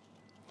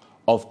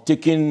of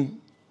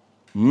taking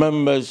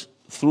members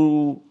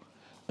through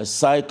a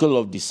cycle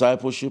of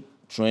discipleship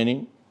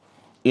training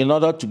in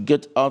order to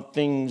get out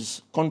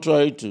things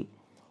contrary to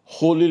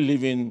holy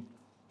living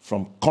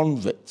from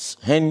converts.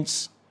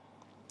 Hence,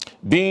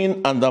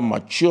 being under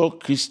mature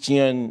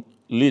Christian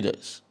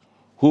leaders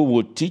who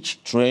will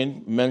teach,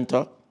 train,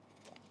 mentor,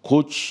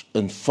 coach,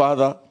 and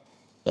father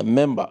a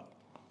member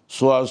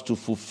so as to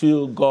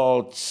fulfill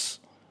God's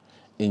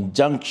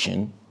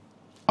injunction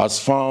as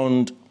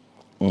found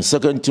in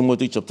 2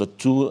 Timothy chapter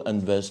 2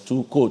 and verse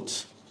 2,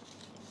 quote,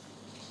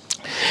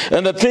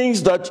 "And the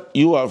things that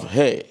you have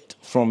heard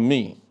from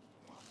me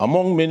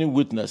among many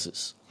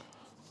witnesses,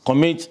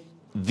 commit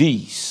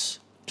these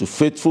to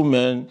faithful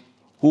men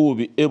who will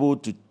be able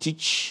to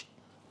teach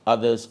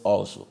others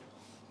also,"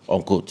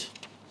 unquote.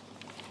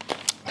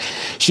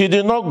 She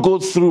did not go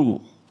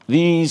through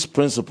these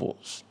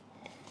principles,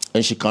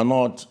 and she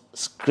cannot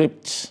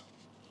script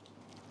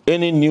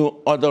any new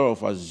order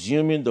of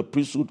assuming the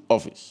priesthood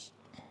office.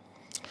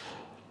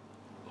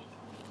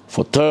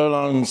 For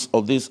tolerance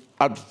of this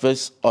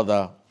adverse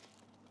order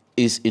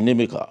is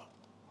inimical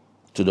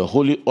to the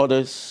holy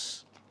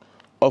orders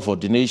of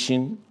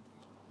ordination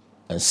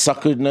and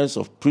sacredness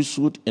of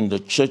priesthood in the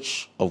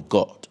church of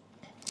God.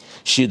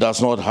 She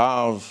does not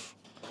have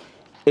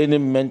any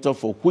mentor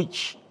for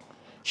which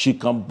she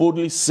can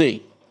boldly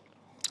say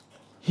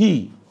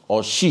he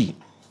or she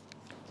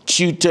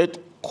tutored,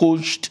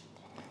 coached,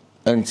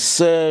 and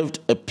served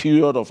a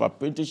period of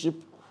apprenticeship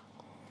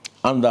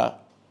under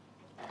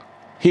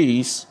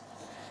his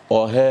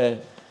or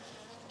her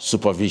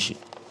supervision.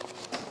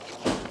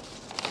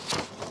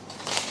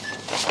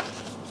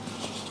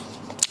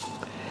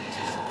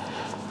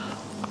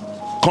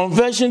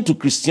 Conversion to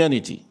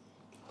Christianity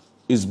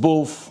is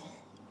both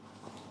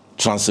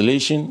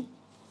translation,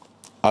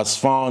 as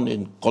found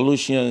in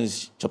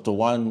Colossians chapter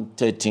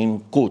 1:13,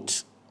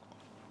 quote,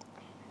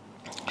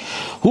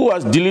 "Who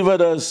has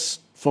delivered us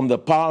from the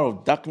power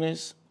of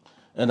darkness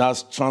and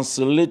has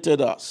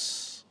translated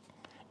us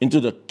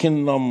into the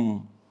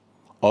kingdom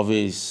of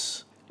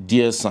his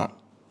dear Son,"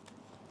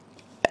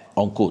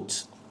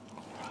 unquote,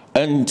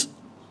 and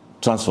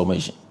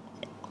transformation,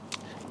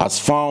 as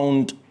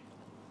found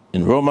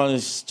in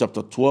Romans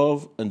chapter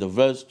 12 and the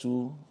verse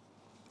 2,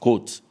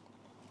 quote,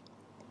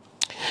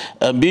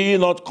 "And be ye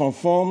not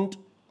conformed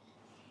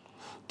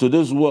to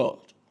this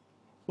world,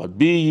 but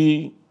be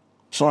ye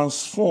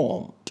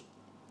transformed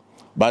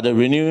by the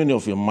renewing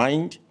of your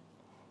mind,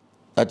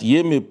 that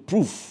ye may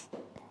prove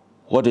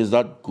what is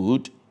that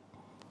good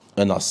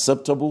and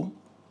acceptable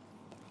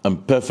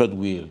and perfect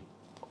will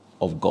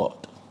of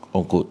God,"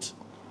 unquote.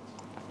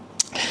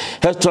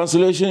 Her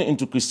translation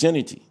into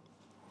Christianity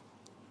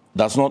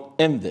does not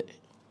end there,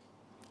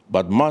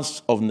 but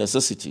must of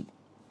necessity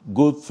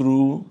go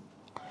through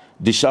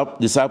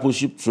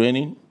discipleship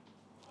training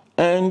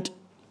and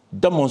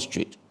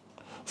demonstrate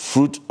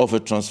fruit of a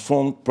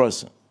transformed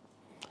person.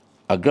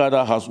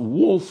 Agradaa has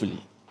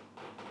woefully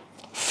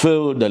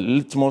failed the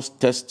litmus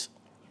test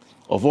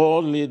of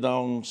all laid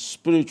down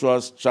spiritual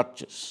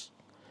structures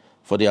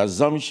for the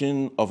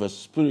assumption of a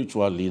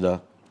spiritual leader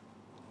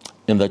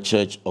in the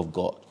church of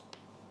God.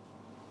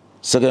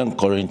 2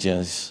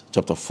 Corinthians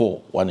chapter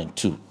 4, 1 and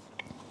 2.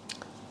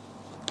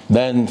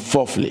 Then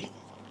fourthly,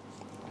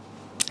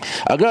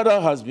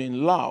 Agradaa has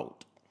been loud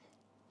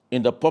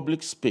in the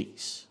public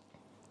space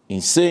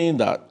in saying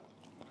that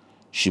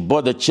she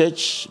bought the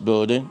church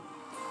building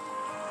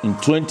in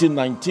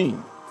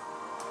 2019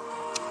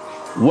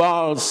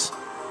 whilst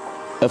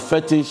a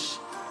fetish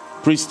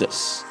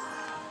priestess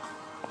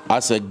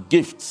as a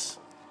gift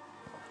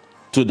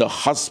to the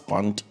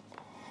husband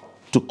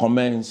to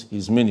commence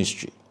his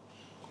ministry.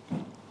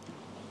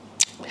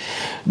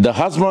 The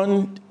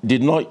husband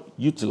did not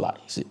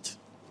utilize it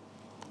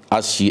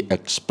as she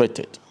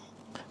expected.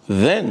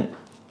 Then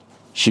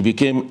she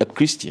became a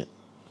Christian,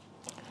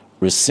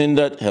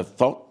 rescinded her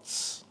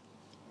thoughts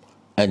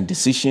and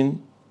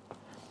decision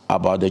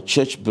about the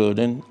church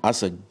building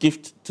as a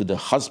gift to the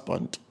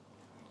husband,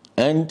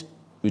 and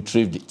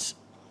retrieved it.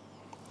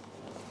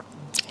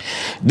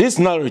 This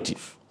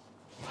narrative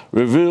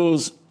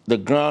reveals the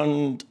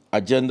grand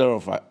agenda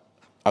of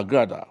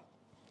Agradaa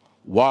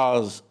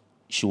whilst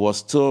she was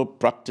still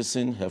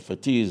practicing her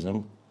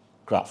fetishism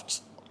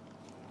crafts.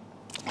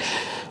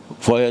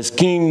 For her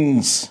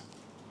schemes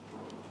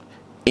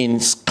in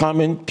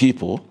scamming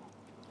people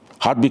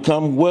had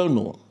become well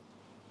known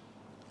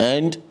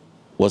and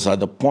was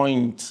at the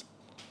point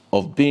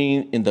of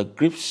being in the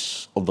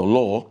grips of the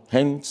law,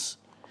 hence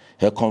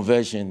her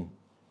conversion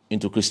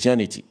into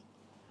Christianity,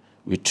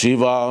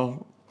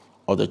 retrieval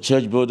of the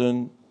church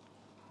building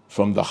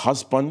from the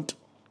husband,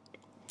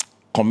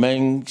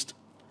 commenced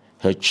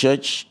her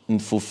church in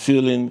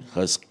fulfilling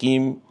her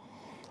scheme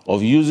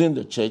of using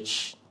the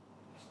church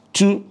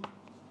to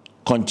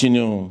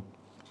continue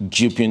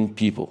duping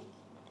people.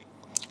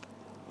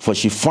 For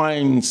she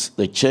finds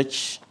the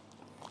church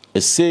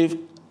a safe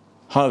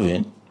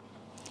haven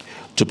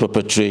to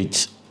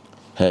perpetrate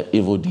her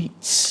evil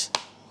deeds.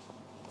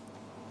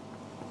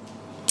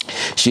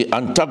 She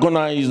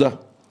antagonized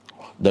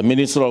the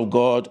minister of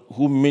God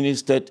who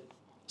ministered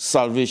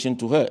salvation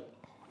to her,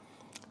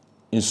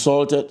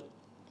 insulted,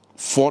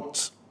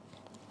 fought,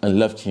 and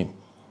left him.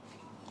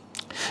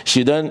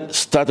 She then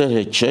started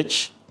her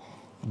church,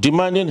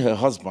 demanding her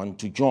husband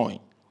to join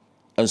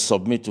and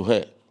submit to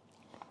her.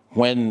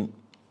 When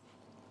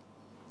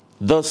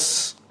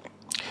this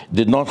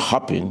did not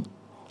happen,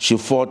 she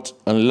fought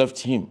and left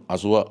him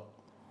as well.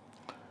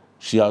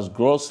 she has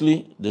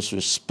grossly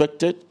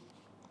disrespected,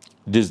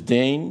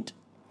 disdained,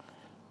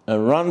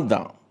 and run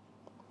down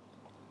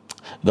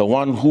the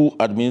one who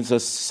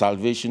administers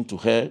salvation to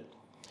her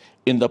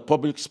in the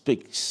public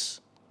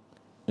space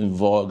in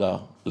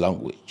vulgar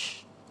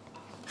language.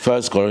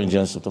 1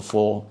 Corinthians chapter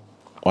 4,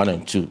 1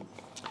 and 2.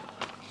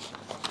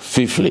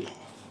 Fifthly,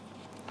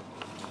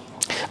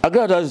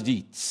 Agrada's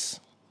deeds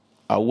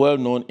are well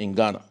known in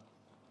Ghana,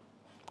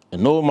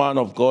 and no man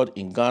of God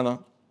in Ghana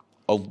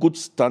of good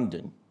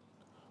standing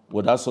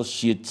would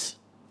associate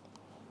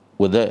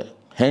with her,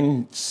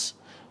 hence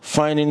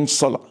finding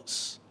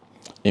solace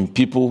in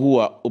people who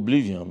are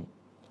oblivious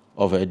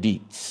of her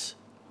deeds.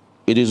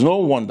 It is no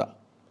wonder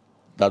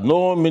that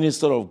no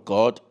minister of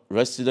God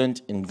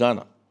resident in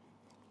Ghana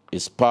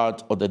is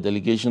part of the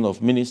delegation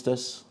of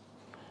ministers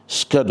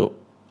scheduled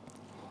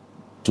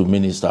to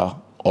minister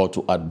or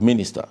to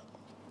administer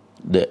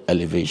the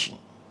elevation.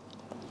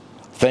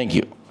 Thank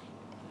you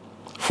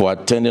for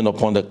attending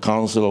upon the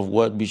Council of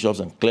World Bishops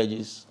and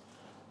Clergy's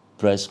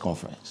press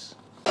conference.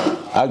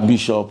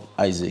 Archbishop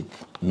Isaac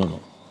Nono.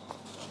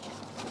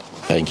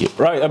 Thank you.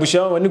 Right,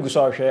 Abusha, when you go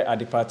share at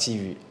the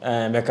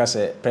TV, make us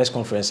a press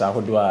conference. I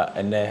do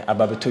and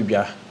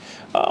Ababetubia.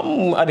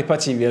 At the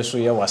TV, so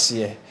you was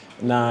here.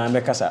 Na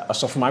mekasa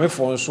asof mame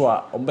fo nso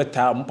a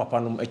ombeta mo papa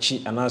no achi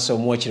ananse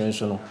mo achi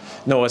nso no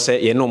na wo se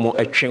ye no mo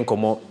atwe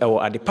nkomo e wo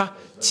Adepa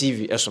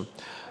TV eso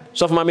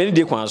sof mame ni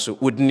de kwan so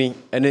wodini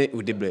ene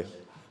wodebre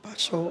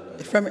Pastor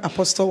Efrem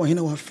Apostle wo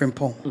hina wa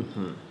frempon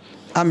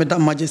Ameda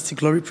Majesty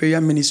Glory Prayer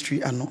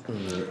Ministry ano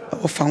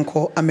o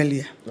fanko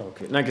Amelia.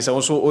 Okay na nke se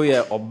wo so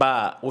oye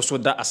oba wo so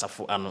da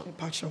asafo ano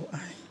Pastor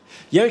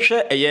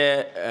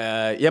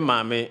yenhwe ye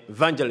mame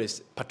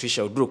Evangelist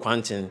Patricia Oduro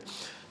Quantin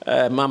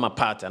Mama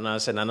Pat and I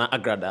said Nana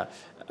Agradaa.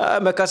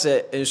 Because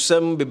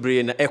some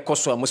bebre na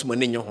ekoso amusimo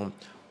nenyo ho.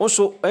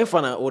 Also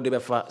enfana o de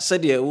befa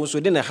said ye also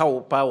dey na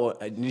how power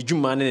ni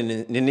djuma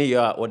ne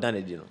ya o dan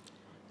edi no.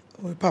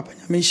 O papa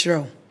nya me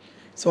hira.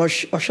 So o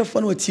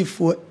hwefo na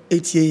otifo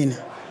etie na.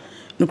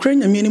 No kra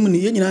nya me ni mu ne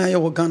ye nyina ye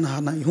wo Ghana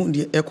ha na hu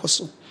de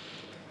ekoso.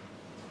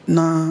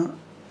 Na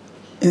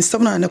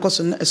ensam na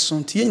ekoso na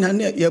eson tie nyina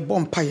na ye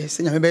bom paye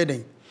se nya me be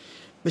den.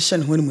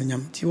 Beshan ho ni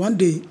munyam. Ti one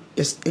day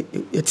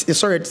it's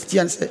sorry it's the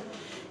answer.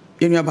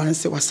 You know about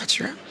say was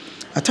satira.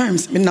 At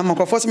times me na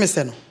makrofo me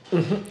say no.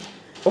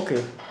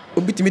 Okay.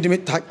 Obitimi de me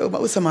tag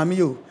o say mama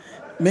yo.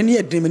 Many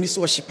a dream many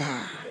so worship.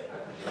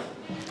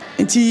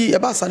 Enti e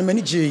ba sa no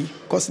many je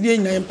cause the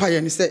nyina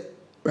empire ni say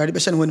ready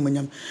beshan ho ni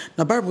munyam.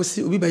 Na Bible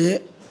say obi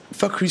baye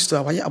fa Kristo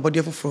a waye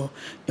abode foforo.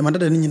 E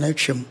madada ni nyina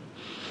atwam.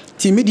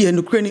 Ti media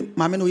no kure ni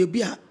mama no ye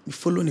bia me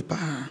follow ni pa.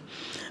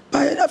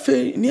 Ba na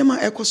fe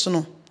niema ekoso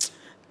no.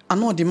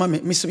 Ano de mama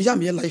me so ya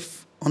me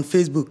life on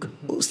Facebook.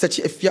 Search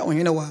if ya on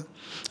hina wa.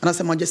 And I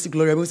say Majesty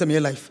Glory because me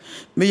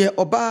life. Me ye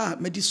oba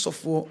me di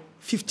sofo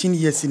 15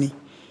 years ni.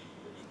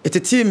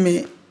 Etete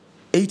me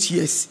 8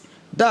 years.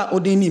 Da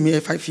odeni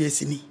me 5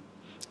 years ni.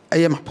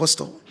 I am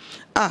apostle.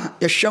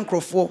 Ye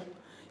hwenkrofo.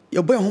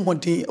 Ye boy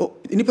homodin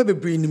nipa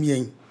bebre nim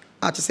yen.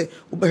 To say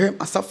obehem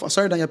asafo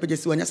sorry dan ya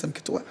pagesi wanya sam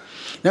ketwa.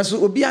 Na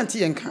so obi anti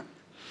yenka.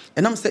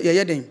 Enam say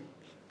ye den.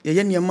 Ye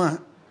niema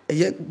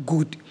ye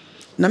good.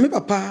 Na me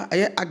papa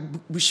aye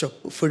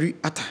Archbishop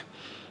Ofori-Atta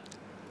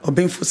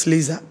Obenfo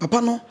Ofori-Atta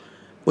papa no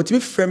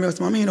otimi frame o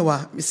mama hina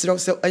wa misira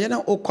se aye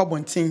na o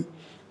kwabontin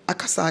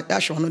akasa ya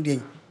hwe no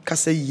den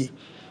kasa yie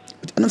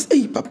and I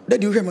say papa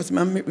daddy we must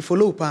me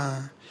follow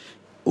pa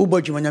o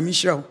bodju manya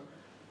misira o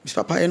mis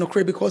papa aye no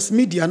cray because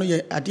media no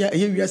ye ade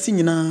aye wiase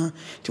nyina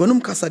ti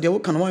wonum kasa de wo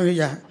kan wan hwe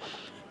ya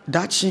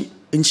dachi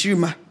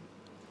enchirima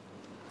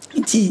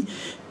nti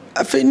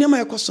afa niam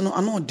ayekoso no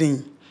ano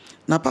den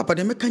na papa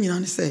de meka nyina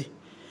ne say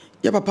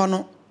ya papa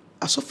no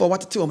asofo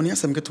watete o mne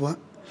asem ketwa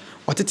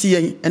watete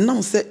yen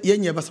enam se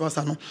yenye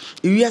basabasa no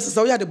ewiase se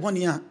wo ya de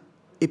bone a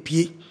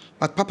epie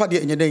but papa de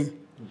enye den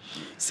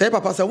se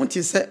papa se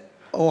wonti se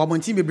o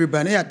amonti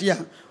bebreba na ya de a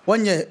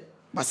wonye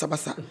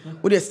basabasa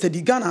wo de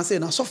study Ghana se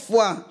na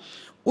asofo a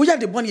wo ya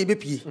de bone e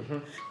bepie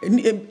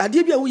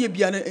ade bia wo ye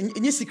bia na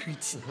enye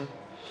secret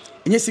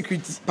enye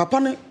secret papa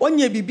no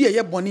onye bibia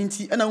ye bone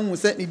nti na wo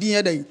se ne din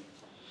ye den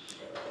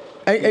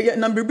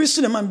na bebre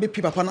su na man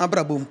bepi papa na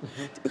abrabom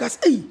because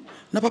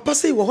na papa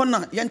say wo ho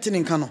na yentene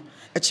nka no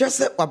e kire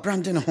se wa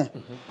branding ho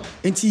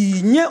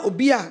enti nya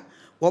obi a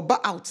wo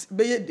ba out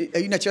be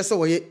ye na kire se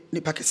wo ye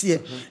ni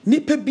pakese ni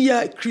pa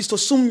bia Kristo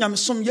sum nyam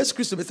sum yes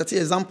Kristo be set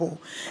example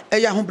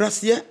ya ho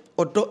brase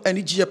odo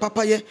ani gie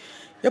papa ye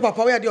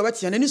papa we ade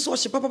obeti ani so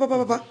hye papa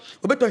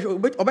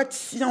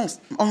obeti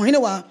on hene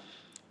wa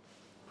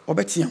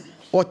obeti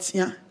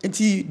otia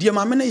enti die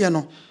ma me ne ye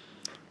no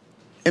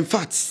in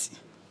fact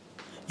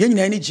ye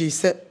nyina ni gie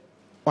se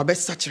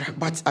obesachira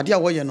but ade a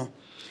wo ye no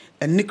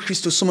enne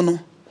Kristo sum no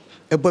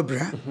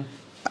ebobra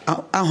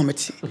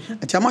ahometi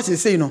ati amase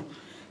say no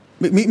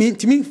me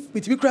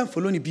kran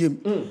follow ni biem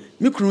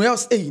me kunu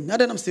else na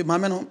dem say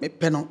mama no me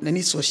pe no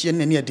nani so hye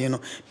nani eden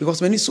no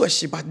because mani so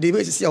hye but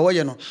dey say wo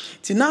ye no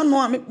ti na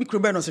no me kuru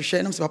be no so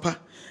hye nam say papa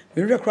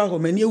me re kra ho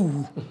mani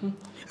ewu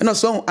na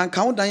so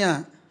anka wo dan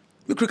a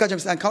we could catch him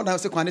and count down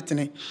say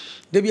quantity.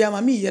 They be a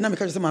mammy, and I'm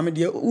catching some mammy,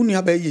 dear, only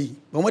a baby.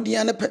 But what the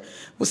other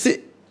will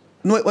say,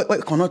 no,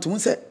 what cannot to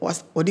say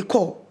was what they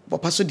call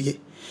what passo dear.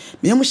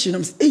 Me am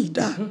machine, eh,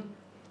 da.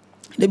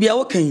 They be a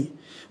working.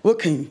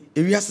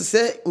 If you have to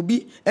say, will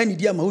be any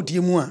dear my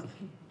dear moa.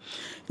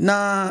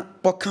 Na,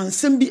 or can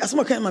send be as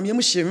much as my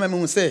machine,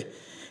 remember, say,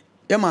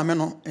 Yama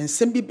meno, and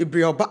send be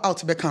brio back out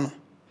to Becano.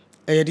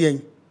 Eh,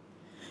 dear.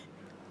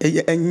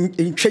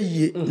 In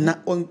trade,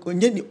 not on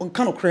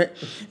canoe crack,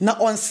 not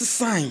on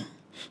sign.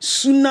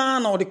 Sooner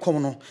now the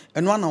commoner,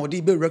 and 1 hour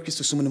the be records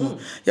to Sumunum.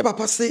 Ya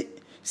papa say,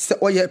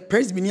 or ye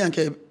praise me, a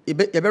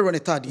better on a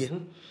tardy.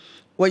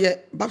 Or ye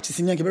Baptist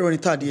in Yankee on a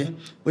tardy,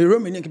 or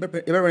Roman Yankee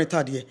on a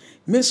tardy.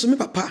 Men so me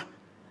papa,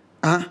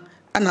 and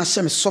I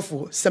shall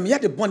suffer, some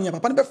yet the bonny,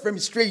 papa never frame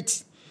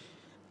straight.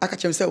 I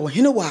catch him say, well,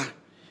 you know why?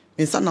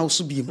 And son now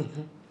subim.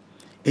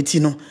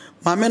 Etino,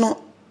 my men.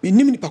 We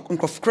nimini pa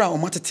nkofkra o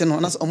mateteno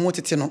na o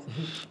moteteno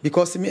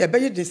because me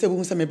ebeye de se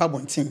wo se me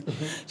babontin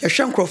ye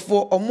hwe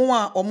nkrofo omo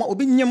a omo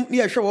obi nyam ne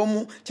ye hwe wo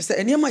mo che se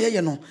enema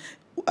ye no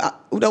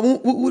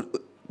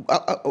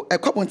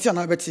ekwabontin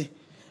na beti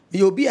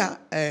me obi a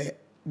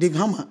Dave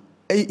Hammer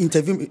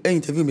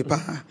interview me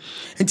pa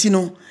enti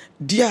no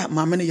dia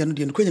ma me ne ye no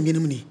de no kwanya me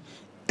ni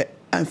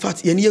in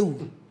fact ye ne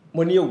yewu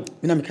mo ne yewu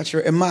me na me ka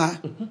kire e ma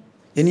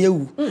ye ne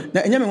yewu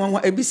na enya me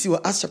nwanwa ebisi wo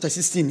Acts chapter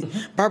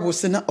 16 Bible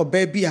say na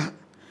oba bia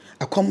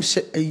I come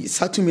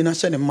Satu Mina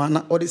Shan and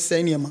Mana or the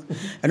same.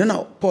 And then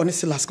Paul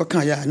Nisilas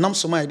Kokaya, Nam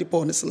Soma, the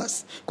Paul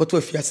Nisilas, go to a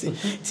fiancé.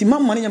 See, my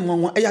money and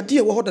one, I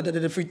dear water that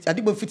the free, I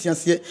did fit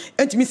here,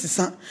 and to Mrs.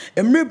 San,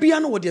 and maybe I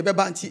know what the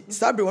Babanti,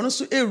 Sabri, one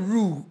also a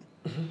rule.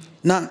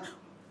 Now,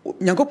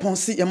 Yanko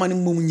Ponsi, a money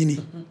moon.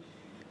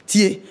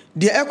 Tie,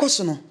 dear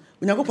Ecosono,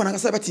 when you go upon a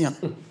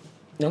Sabatian.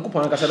 And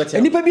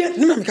if I be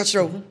a catch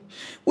row,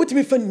 what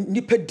me find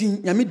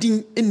nipping,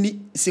 Yamidin,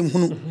 any same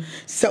hunu.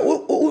 So,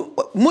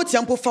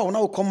 Motiampo found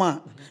now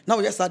come now,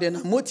 yes, I did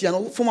not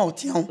Motiano from our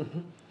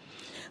town.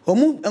 Or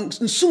move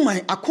soon, I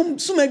come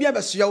soon maybe I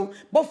was you,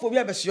 both for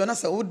your best,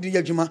 as I would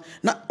dear Juma,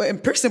 not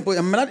impersonal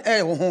and mad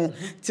air home.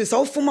 Tis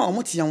all for my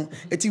Motian,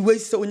 it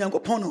ways so when you go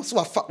upon us, so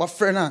a fat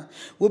friend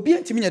will be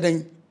a timid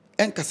day.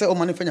 And Cassell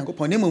money for Yanko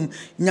Ponimum,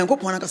 Yanko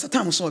Ponacas a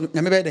time so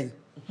Yamabedding.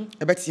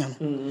 A Betian.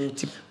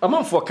 A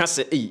month for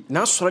Cassa,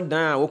 now so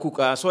down, or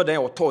cook, so there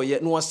or toy,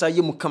 yet no one say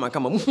you come and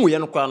come,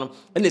 Muyano,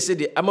 and they said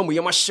the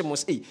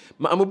Amamuyamashimos,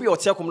 Mamobi or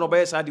Telcom no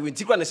bears are doing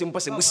Tigra and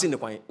impossible with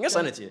Sinnequine. Yes,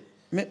 Sanity.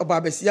 Me or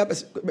Babes,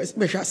 Yabes,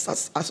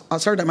 I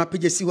saw them at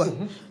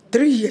PJC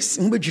 3 years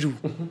in Bujru.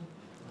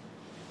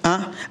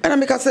 Ah, and I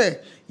make us say,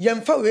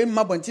 Yam Fow,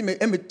 Mabonti,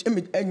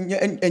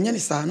 and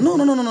Yanisa.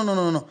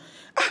 No.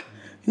 Ah,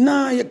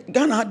 na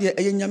Ghana had a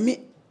yami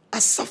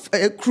asaf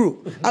a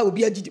crew. I will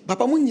be a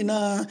Papa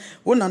Munina,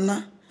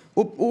 Onana,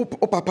 O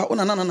Papa,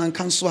 Onana and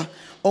Kanswa,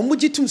 or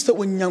Mujitum so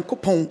when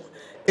Yankopon,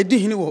 a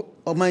dihino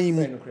or my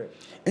moon.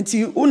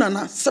 Until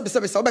Unana,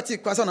 Sabati,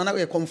 Quasan, and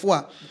I come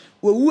for.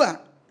 Who are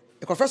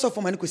a professor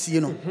for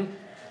Manicosino.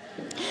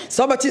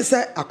 Sabati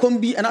said, I come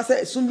be, and I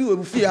said, soon be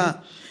will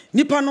fear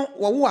Nipano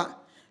or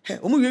what?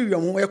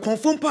 Omu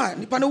confirm pa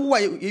Nipano, why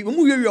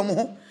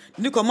you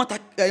Nico Mata,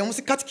 I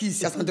almost cat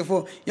keys, as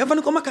for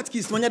Yavan cat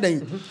keys, one day.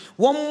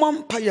 1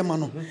 month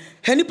payamano.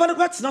 Henny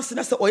Panagrats, nothing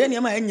as the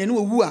Oyama and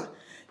Yanua.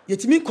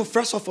 Yet me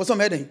confess of for some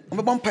heading. I'm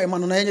a vampire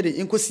man on any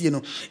in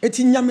Cosino. It's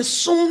in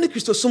Yamasum,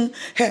 Christosum,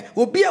 he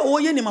will be a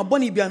Oyen in my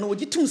bonny piano,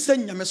 you two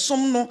send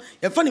Yamasum, no,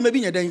 and funny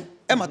maybe a day,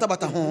 Emma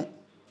Tabata home.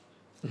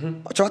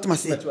 What you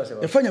must say,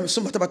 a funny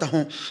Yamasum Tabata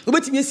home.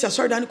 But me,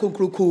 Sardan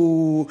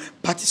Concruco,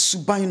 Patty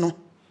Subino.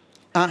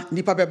 Ah,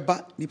 nipa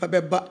beba,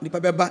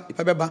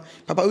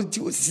 Papa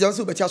was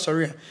also better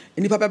sorry. And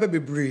nipa beba be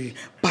brave.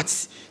 But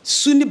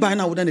soon the by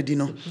now wouldn't the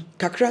dino.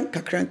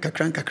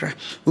 Kakran.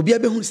 Will be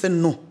able to say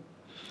no.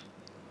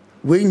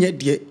 When yet,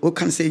 dear, o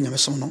can say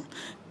Yamasono.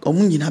 Or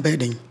Munina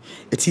bedding.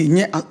 It's in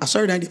yet a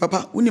sorry,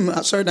 Papa, Unim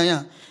a sorry,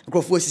 Diana,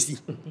 grow forces.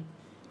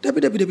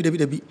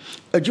 Debbie,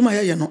 a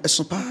Jumaya no a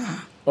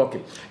sopa.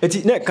 Okay.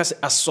 Eti ne kase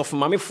asof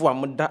mame fo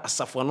amoda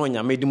asafo no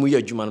nya medi mu ya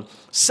adwuma no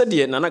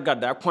sede na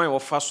nagada kwan wo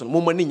fa so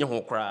mo mani nye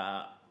ho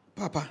kra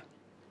papa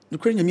no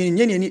kra nya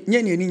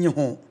nye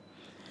ho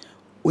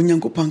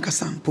onyankopon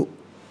kasampo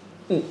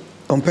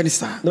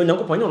ompenisa no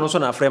onyankopon nye no so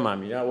na afre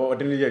mame ya wo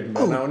de ne ya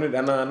adwuma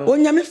na no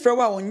onyame frɛ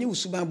wa onye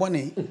usuban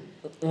bɔne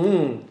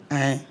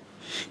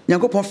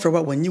nyankopon frɛ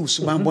wa onye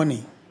usuban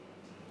bɔne.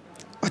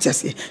 What I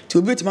say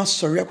to be to my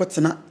sorry, I got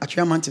to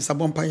atria mantis a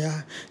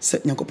bompire,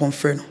 set Yankopon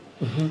Freno.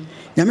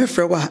 Yame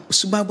Frewa,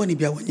 Suba Bonnie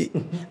be one ye.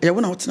 I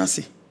want out to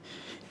say.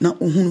 Now,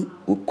 who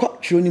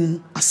caught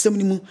you,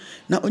 assembly mu,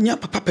 now on your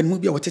papa and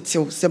movie what it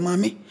tells, say,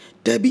 Mammy,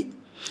 Debbie,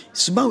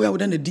 Suba, we have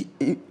done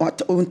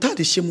what on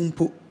Tadi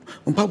Shemumpo,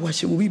 on Papa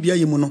Shem, we be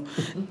a mono.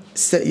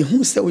 Say,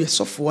 who say we are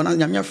soft one, and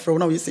Yamia Fro,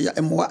 now you say,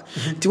 I'm what?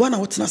 To one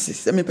out to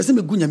say, me person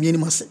be good, Yamini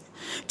must say.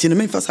 Tina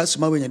me first has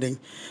Suma when you're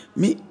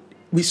me.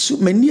 We so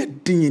many a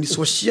ding in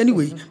this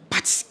anyway,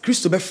 but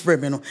Christopher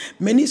Fremeno,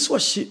 many so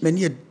shit,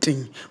 many a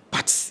ding,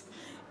 but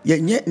yet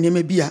near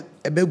me be a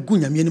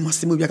begunya, me and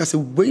Massimo, because a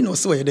way no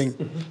so a ding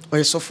or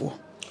a software.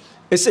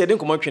 say den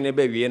komo twene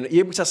ba wie no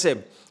ye busa say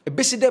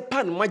ebesi de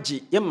pan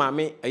magi ye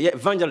maame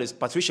evangelist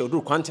Patricia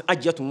Oduru Kwante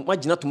agiatum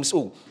magina tum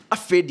so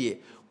afede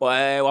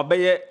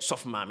wabeye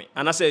soft maame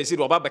ana say see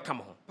oba beka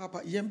mo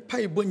papa ye mpa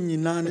ebo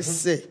nyina ne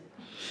say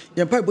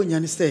ye mpa ebo nyina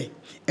ne say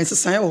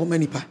ensesan ya wo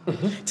manipa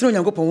ti no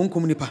Nyankopon won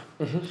kom nipa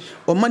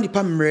o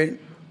manipa mre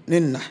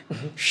Nina,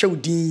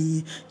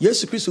 Showdi,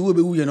 Yesu Christo will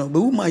be no, but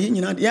whom I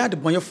ya the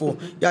bonfo,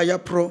 ya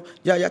pro,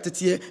 ya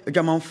tetia, a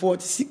gammon for,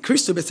 see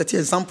Christo be set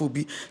example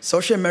be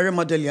social Mary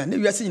Madelia,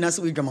 never you seen us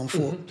with gammon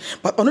for.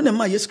 But on the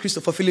my Yes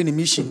Christo fulfilling the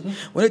mission,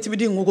 when it be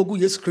doing go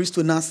Yes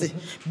Christo Nase,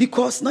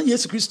 because not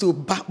Yes Christo,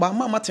 but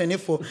Mamma turn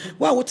for,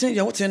 why would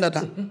you what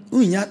that?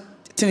 Unya.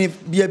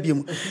 Be a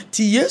beam.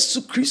 Ti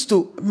Yesu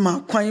Christo, ma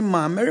quine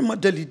ma, Mary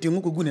Madelia, the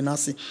Mugu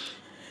Nasi.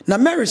 Now,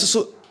 Mary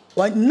so.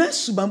 Why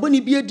nesu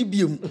bamboni bia di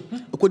biom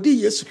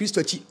okodi Yesu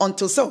Christo chi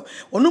until so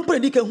ono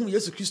predi ka hu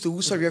Yesu Christo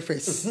wu sorry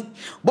first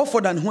but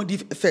for than hu di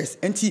first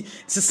enti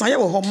sesaya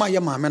wo ho ma ye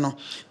maame no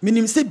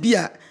minim se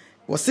bia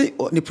wo se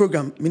ni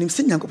program minim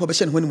se Nyankopɔ be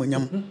hye ne ho ni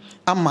monyam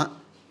ama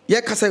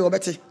ye kasa ye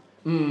obete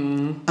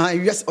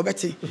yes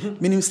obete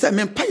minim se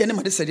me pa ye ne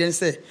ma de sede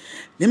se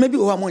ne ma bi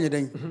wo amonye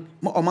den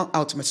ma o ma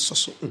out me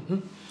so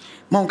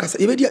Mount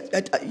Casa, if you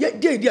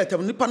did tell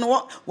me,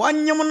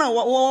 one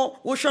yamana,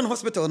 ocean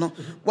hospital, no,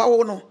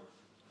 wow, no,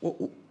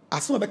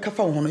 as soon as I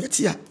found one, it's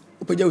here,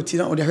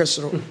 Upajotina or the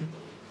Hersro.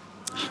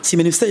 See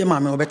me say,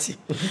 Mamma, Betty.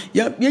 I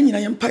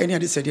am pioneer,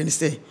 this said, and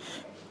say,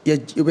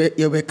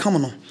 you were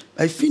common.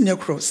 I feel no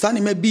cross,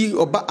 standing may be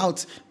or back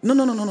out.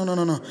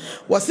 No.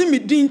 Was in me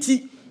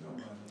dinty,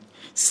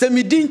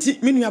 semi dinty,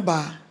 minia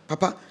bar,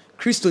 Papa.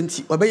 Christo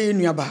nti obeye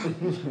nuaba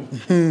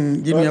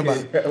give me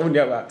aba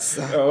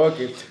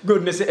okay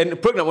goodness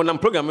and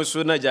program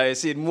so na ja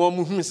say mo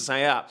mu hu sesan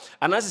ya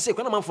ana say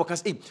kwana man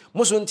focus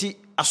mo so nti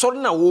asori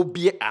na wo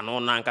bie ano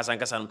na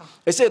nkasa no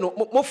say no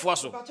mo fo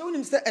so but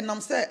wonim say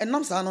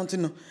enam sa no nti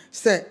no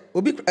say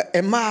obi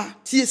ema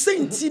tie say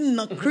nti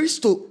na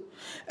Christo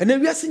ena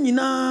wiase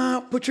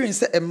nyina portray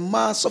say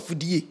ema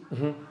sofudie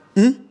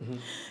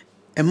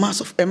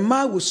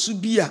ema wo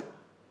subia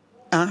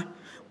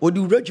Odi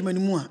regiment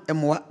mu a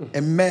emwa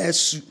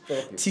emesu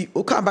ti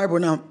oka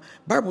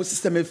Bible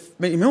system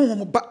me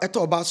ho ba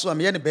eto oba so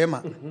am ye ne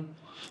bema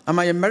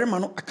ama ye merima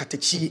no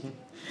akatachi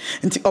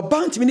nti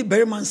oba ntimi ni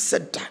berima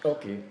said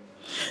okay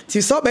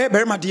ti so be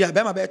berima dia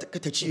bema be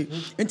akatachi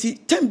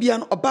nti tambia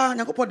no oba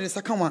Nyankopɔ de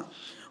saka wa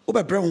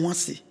obebre ho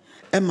ase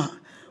ema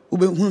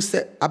hu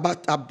se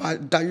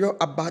abadayo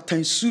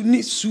abatan su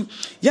ni su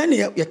ye ne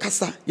ye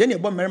kasa ye ne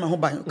ebo merima ho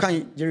ban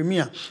kan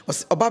Jeremia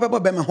oba bebo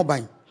bema ho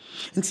ban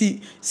nti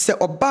se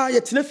oba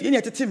ye tenafi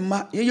ne tete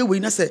ma ye we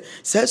na se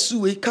su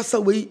we kasa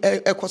we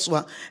ekoso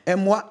a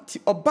emwa ti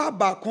oba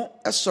ba ko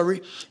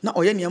esori na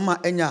oye ne ma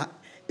enya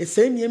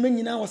ese ne ma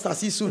nyina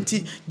wasase su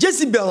nti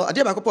Jezebel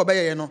ade ba ko po be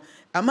ye no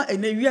ama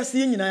ena wiase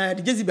ye nyina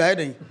de Jezebel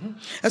aden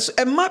eso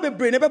emma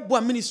bebre ne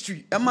beboa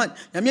ministry emma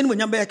nyame ne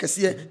monyam be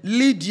yakese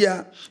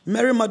Lydia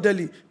Mary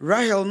Magdalene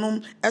Rahel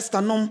nom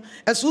Esther nom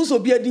eso so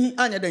bi adin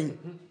anya den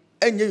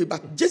enye ba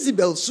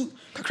Jezebel su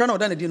kakra na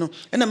odane di no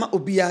ena ma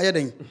obia ye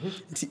den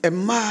nti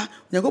emma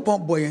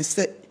Nyankopɔn boyen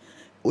se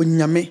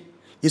onyame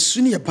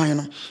yesu ne ye ban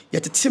no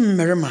yetete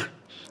mmerema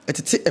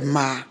etete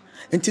emma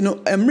nti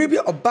no emre bi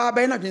oba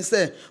ba na dwen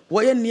se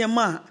wo ye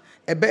niema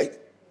ebe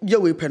ye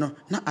we pe no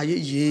na aye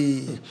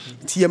ye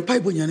nti ye mpa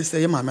ibonya ne se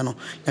ye maame no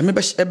nyame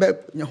be ebe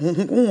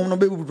honhom no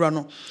be bubura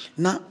no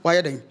na wa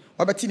ye den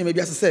wa beti ne ma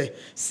bi ase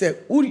se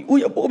wo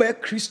be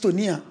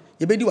Kristoni a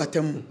ye be di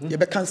watem ye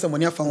be cancer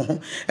money afa ho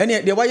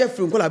ene de wa ye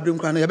firi nkola abrem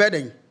kra no ye be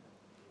den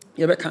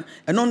ye be kan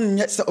eno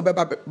nye se obe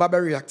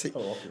react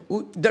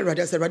wo the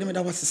radio say radio me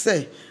da was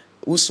say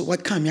wo so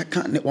what can me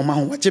kan ne wo ma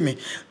ho waje me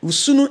wo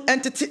sunu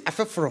entity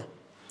afefro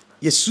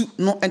yesu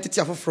no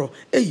entity afefro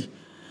nye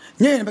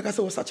ne be ka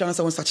say wo sachara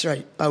say wo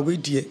sachara we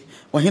die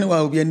wo hene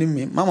wa obi anim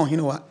me mama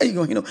hene wa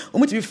wo hene o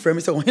muti bi frame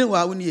say wo hene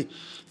wa wo nie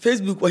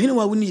Facebook wo hene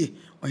wa wo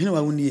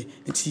nie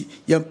enti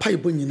ye mpa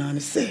ibo nyina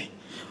ne say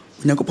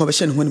Nyankopɔn be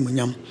hye ne ho ne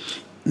munyam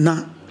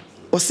na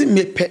osi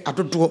me pe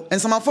adodo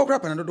ensamafo kra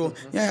pe adodo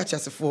ya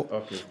chiasefo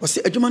osi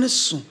adwuma ne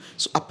so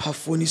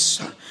apafo ni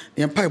sa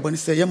ye mpa ibo ne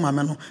say ye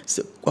maame no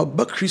se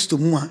oba Kristo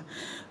mu a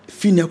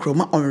fini akro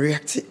ma on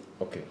react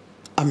okay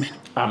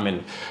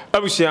amen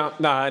abusia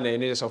na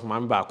ne of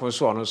man ba kon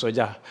so ono so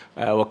ja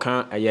wo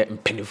kan ye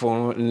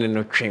mpenifo ne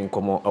no twen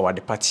komo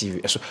awade party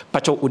so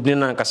pacho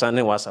udina nkasa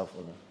ne wasafo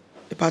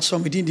e pacho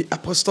me din di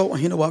apostle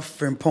ohene wa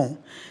frempon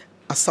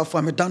asafo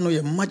amedano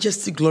ye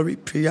Majesty Glory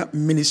Prayer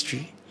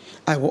Ministry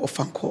I will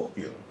call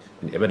you.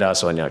 Ebeda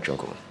so anya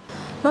atwenko.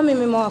 Mami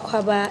me mo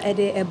akwaba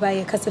ede eba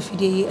ye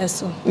kasafide yi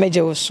eso.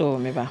 Meje wo so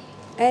meba.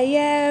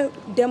 Eye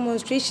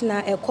demonstration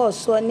a call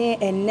so ne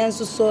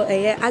enenso so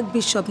eye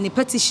Archbishop ne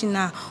petition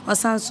a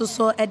osanso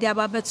so ede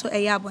ababeto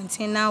eye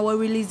abonten na we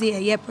release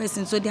eye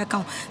person so dia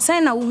kan.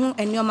 Sign na wo hu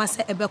enioma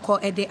se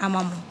ebekọ ede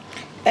amamo.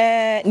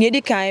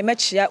 Niedi kan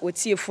mechia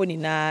otiefo ni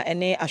na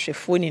ene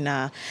ahwefo ni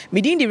na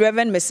medin the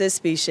Reverend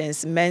Mrs.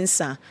 Patience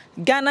Mensa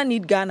Ghana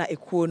need Ghana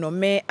ekuo no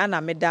me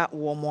ana meda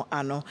wo mo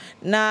ano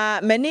na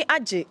mani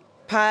age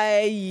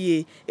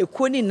pai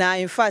ekoni na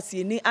in fact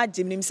ye ni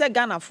agye nim se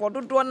Ghana for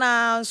dodo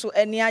na so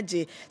eni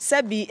agye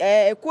se bi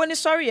ekoni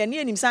sorry ye ni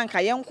enim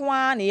sanka ye nko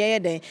a na ye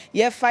den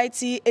ye fight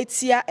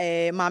etia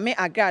mame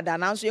Agradaa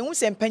na so ehun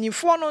se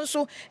mpanyifo no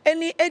so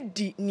eni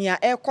edi nia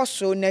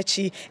ekoso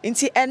nachi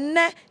nti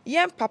enne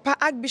ye papa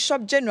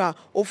Archbishop General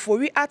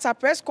Ofori-Atta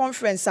press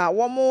conference a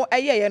wo mo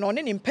ye no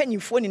ne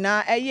mpanyifo ni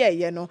na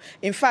ye no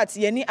in fact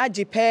ye ni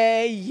agye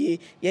pai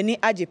ye ni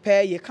agye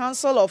pai ye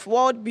Council of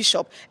World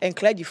Bishop and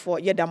clergy for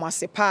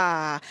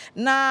Yedamasepa.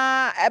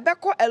 Na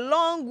ebeko a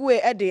long way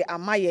ede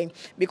amayen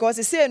because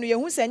he say no ye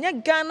hu say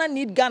Ghana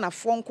need Ghana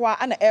fonkwa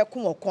ana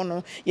ekun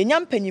okono ye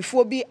nyam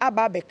panyifo bi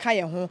aba beka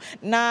ye ho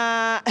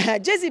na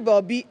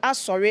Jezebel bi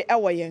asore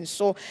ewo yen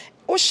so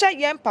Osha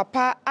yen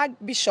papa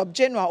Archbishop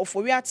General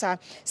Ofori-Atta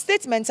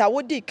statement a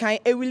wodi kan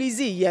release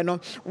ye no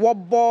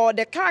wo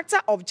the character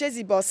of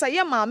Jezebel say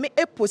ye maame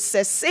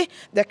possess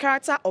the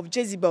character of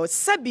Jezebel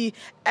sabi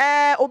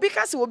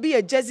obika se obi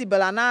ye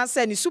Jezebel ana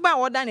say ni suban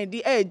woda ne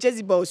di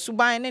Jezebel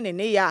suban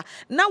ne ya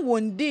na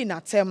wondi na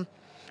tem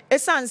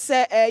esan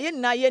se ye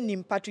na ye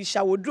nim Patricia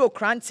Wodro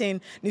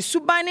Cranton ni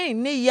suban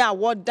ne ya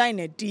wodan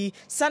na di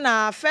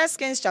sana 1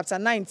 Kings chapter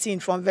 19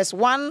 from verse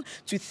 1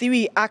 to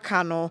 3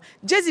 akano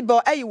Jezebel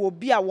wo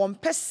bi a won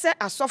pese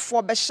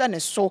asofo be hye ne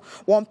so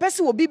won pese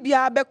wo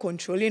bibia be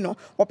control no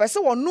wo pese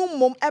wonu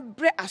mom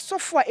ebre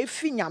asofo a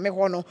efi nyame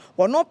ho no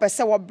wono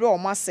pese wo bre o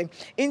mase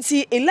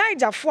nti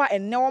Elijah fo a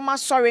enne wo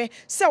masore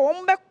se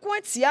won be ko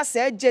atia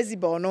se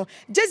Jezebel no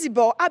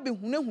Jezebel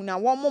abehunahuna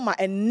won moma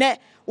enne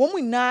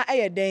womu na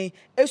den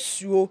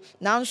esuo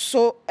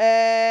nanso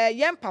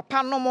yen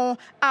papa no mo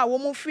a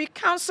womu free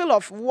Council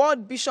of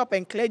World Bishop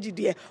and Clergy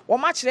there wo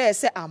ma kire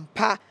se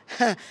ampa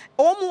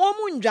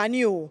womu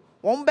ndwane o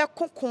won be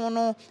kokon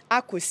no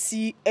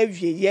akosi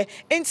awieye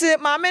nti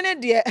maame ne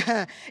de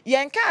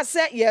yen ka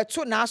se ye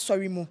to na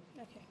asori mu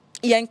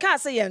yen ka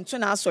se yen to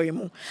na asori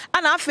mu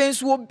ana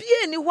afensu obi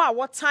eni ho a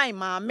what time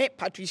maame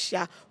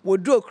Patricia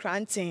Wodro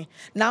Cranton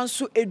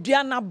nanso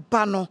edua na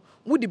ba no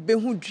wudi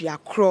behu dua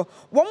kro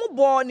wo mo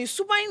bo ni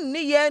suban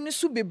ne ye ni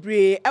su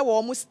bebre e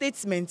wo mo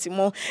statement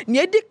mo ni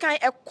edi kan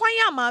ekwan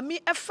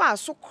amami efa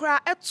so kra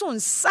eto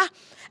nsa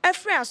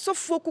efre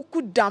asofo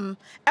kukudam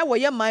e wo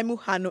ye man mu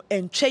ha no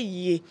entwe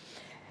yie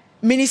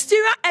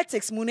ministerial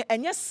ethics mu ne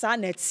enye sa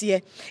na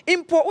tie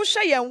impo wo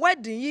hwe yen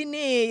wedding yi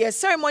ni ye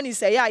ceremony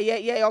say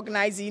ye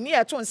organize ni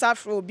eto nsa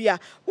fre obi a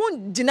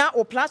won dina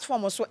o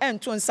platform so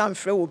ento nsa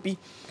mfre obi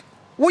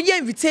wo ye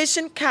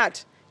invitation card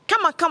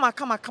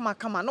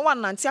Kama no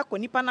one nanti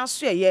akonipa na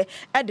so ye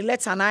e de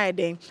letter na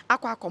eden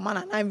akwa akoma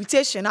na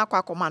invitation akwa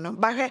akoma no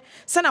ba hwe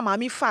se na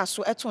mami fa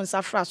so eto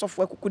nsa fra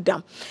asofo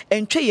akukudam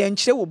entwe ye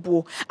nkyire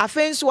wobuo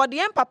afenso wode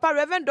yen papa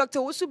Reverend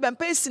Dr. Wosu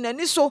Bempesi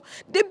nani so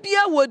de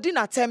bia wodi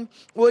natem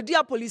wodi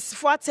a police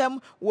fo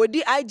atem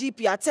wodi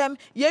IGP atem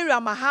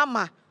yenra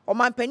mahama o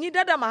manpanyi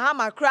dada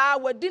mahama kra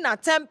wodi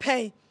natem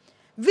pen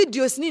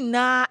videos ni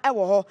na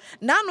ewo ho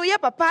na no ye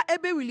papa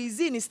ebe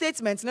release ni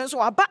statement no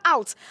so aba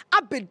out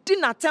abedi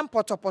na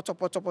tempoto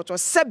poto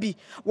sebi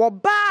wo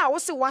ba wo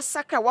se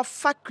wasakra wa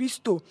fa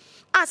Kristo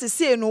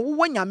asese no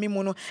wo nyame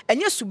mu no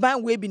enye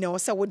suban we bi na wo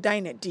se wo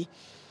dan na di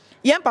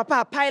ye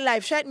papa pai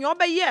life share ni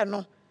obaye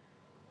no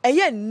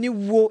eye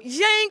niwo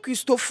yen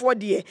Christopher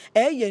de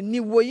eye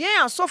niwo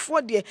yen asofo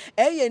de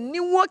eye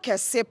niwo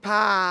kese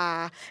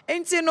pa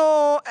enti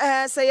no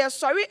say ye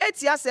sorry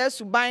etia say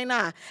suban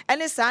na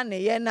ene sa na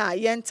ye na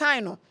yen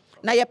tan no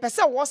na ye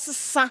pese wo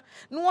sesa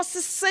no wo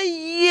sesa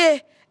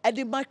ye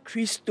edema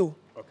Kristo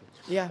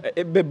yeah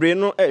bebre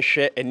no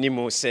ehwe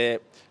animo say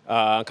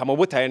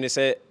nkamobota ne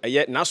say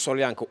eye na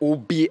sori anka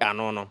obi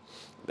ano no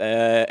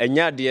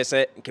enya de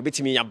se nke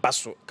betimi ya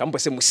baso ka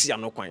mpese musi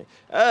ano kwan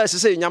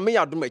se nyame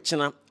ya dom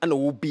akina ana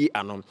obi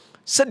ano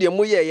se de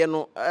mo ye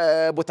no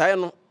botaye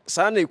no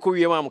sa na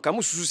ekowie ma ka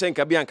mususu se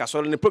nka bi anka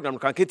so ne program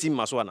kan ka team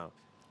maso ana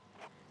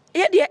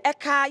ye de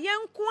eka ye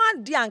nko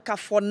ade anka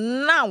for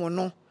now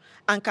no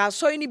anka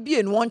so ni bi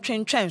enu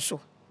ontwentwen so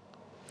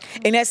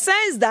in a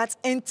sense that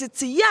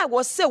entity ya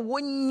was say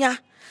wonya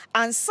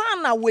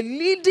ansa na we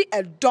lead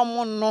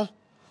edom no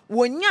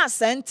wonya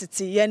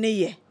entity ye ne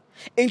ye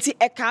enti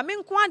ekame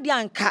nko ade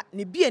anka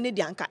ne bie ne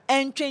de anka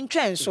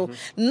entwentwen so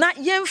na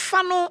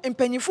yemfa no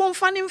empanyifo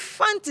mfa ne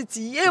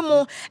fantity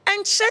yemu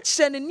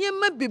enchechre ne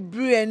niema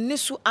bebre ne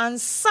so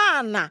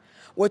ansa na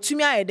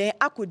watumi ayeden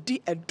akodi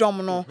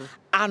edom no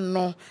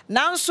ano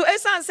nanso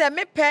esanse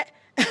mepe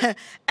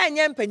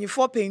enye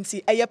empanyifo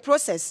penti eye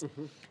process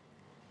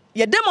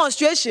ye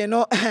demonstration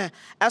no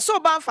aso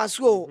banfa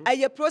so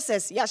eye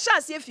process ya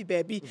shase efi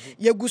baabi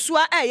ye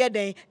gusua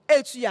den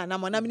etu ya na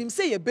nim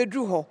say ye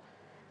bedru ho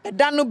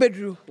Dano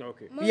bedroom.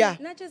 Okay. Yeah.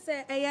 Not just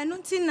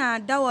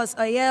that was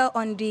a year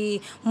on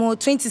the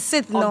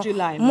 26th of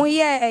July. Mo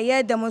a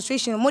year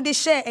demonstration. Mo de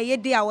share a year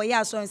day our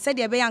year so said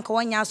the be anka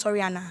 1 year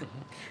sorry ana.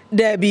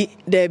 Debbie.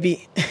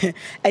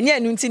 Enye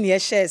nunti ne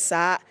share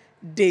sa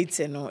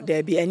date no.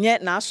 Debbie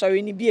enye na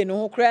sorry ni bi no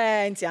ho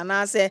kra nti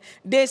ana se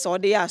days or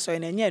day sorry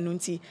na enye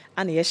nunti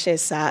ana ye share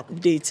sa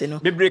date no.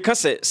 Bebre ka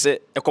se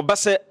ekoba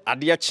se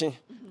ade achi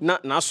na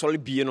asɔre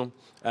bie no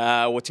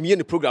wɔtumi yɛ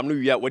ne program no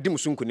wia wɔdi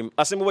musunkunim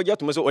asɛm wɔgya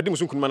to sɛ wɔdi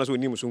musunkunim na sɛ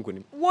wɔni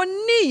musunkunim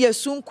wɔni yɛ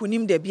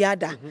sunkunim da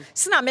biada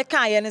sina meka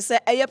yɛ ne sɛ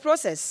ɛyɛ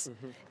process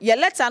yɛ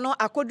letter no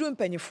akodu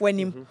mpanyifo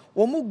anim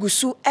wɔn mu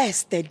gusu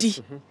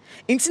steady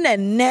nti na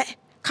nɛ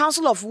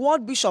Council of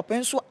World Bishop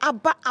nso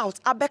aba out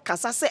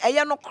abɛkasa sɛ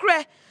ɛyɛ no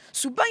korɛ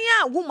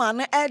subanya woman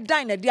no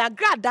ɛdan na di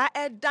Agradaa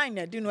ɛdan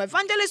na di no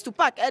Evangelist to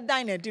Park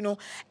ɛdan na di no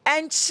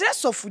ɛnkyerɛ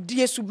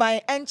sɔfodie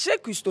suban ɛnkyerɛ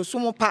Kristo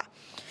so pa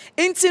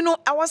inti no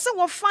awase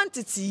wo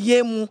fantity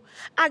yemu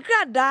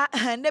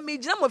Agradaa na me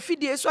gina mo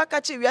fidie so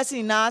aka che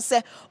wiase na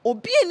sɛ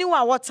obi ani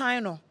wa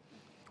wotan no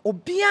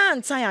obi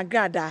antan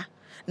Agradaa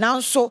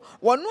nanso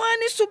wono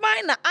ani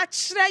suban na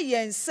akyerɛ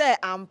yɛn sɛ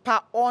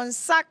ampa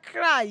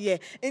onsakra ye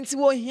inti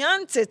wo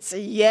hiantete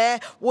ye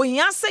wo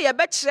hiase ye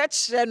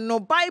bɛkyerɛkyerɛ no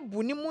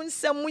Bible ni mu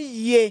nsɛm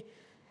ye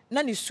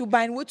na ni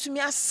suban wotumi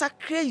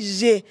asakra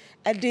ye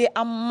ede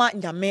ama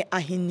nyame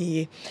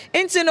ahenie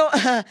inti no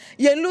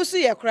ye lusu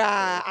ye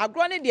kra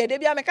agro ne de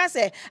bia meka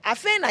sɛ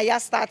afei na ya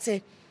start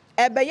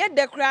ebe ye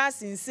de kra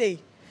sinse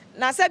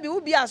na sabi wo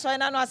bia so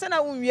na no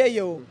asena wo nwie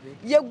ye o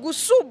ye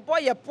gusu boy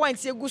ye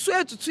point ye gusu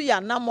etutu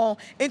ya namo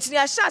enti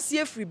ya hyase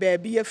ye free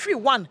baabi ye free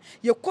 1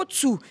 ye ko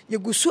 2 ye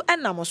gusu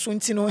enamo so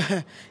enti no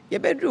ye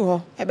bedru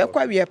ho e be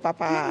kwa wie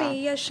papa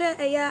me ye hwe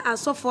eya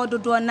asofo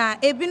dodo na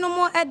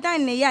ebinom edan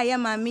ne ya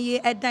maame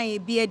ye edan ye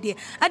bia de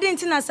ade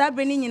enti na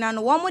sabre ni nyina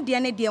no wo mo de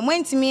ne de mo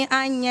ntimi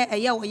anye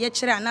eya wo ye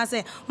kire ana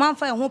se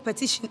manfa ye ho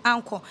petition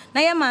anko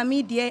na ye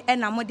maame de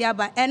enamo de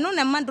aba eno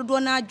na ma dodo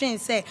na adwen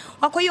se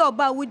wakoye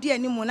oba wodi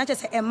animu na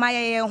chese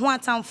maye ho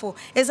atamfo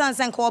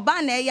esansen ka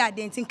oba na eya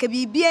de ntin ka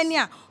bibia ni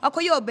a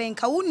akoye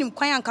obenka wonim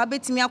kwan anka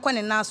betimi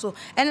akone naso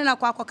ene na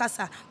kwa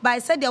akokasa by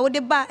said de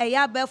wode ba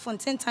eya ba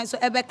fonten tan so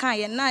ebe kan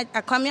ye na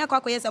akwame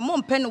akoye se mo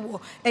mpe no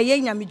wo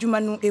eye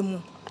nyamedwuma no emu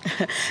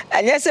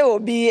anya se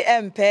obi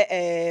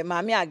empe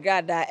maame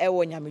Agradaa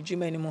ewo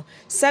nyamedwuma ni mu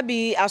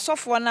sabi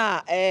asofo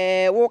na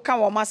wo kan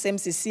wo masem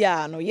sisi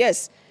a no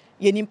yes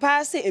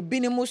yenimpa se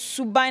ebinim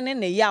suban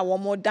ne ya wo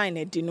mo dan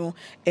na di no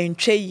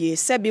entwe ye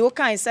sebi wo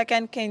kan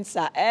 2 Kings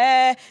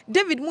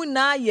David mu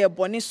na ye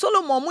bone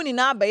Solomon mu ni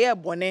na ba ye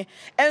bone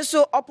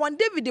enso upon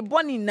David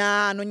bone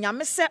na no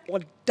nyame se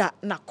oda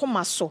na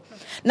koma so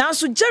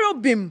nanso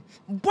Jeroboam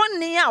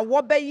bone a wo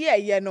be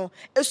ye no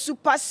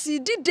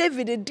esupasidi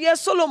David de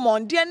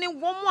Solomon de ne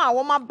wo mu a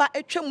wo maba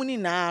etwa mu ni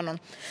na no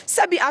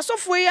sebi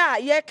asofo ya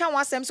ye kan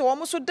wasem se wo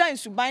mo so dan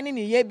suban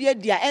ne ye bia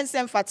dia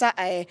ensem fata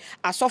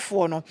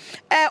asofo no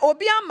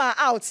obi ama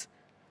out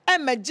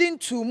emerging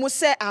to mu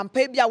se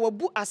ampa bia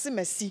wabu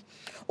asemasi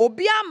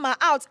obi ama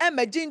out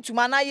emerging to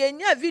mana ye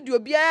nya video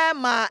bia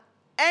ma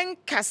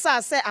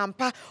enkasa se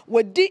ampa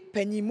wadi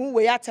panyimu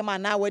we atem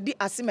na wadi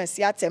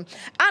asemasi atem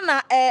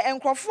ana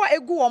enkrofo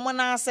egu wo mo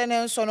na ase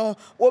ne nso no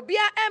obi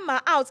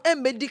ama out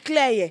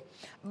declare ye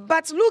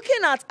but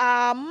looking at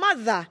our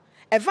mother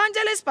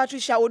Evangelist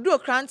Patricia Odo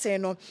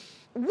Kranten no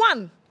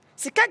one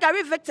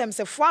sikagari victims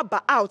efo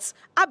aba out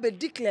abe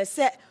declare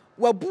se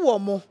wabu wo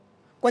mo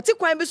kwati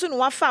kwan bi so no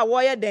wafa wo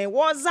ye den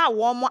wo za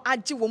wo mo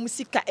agi wo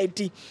musika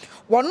edi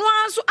wono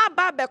anso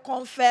aba be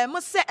confirm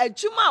se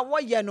adwuma wo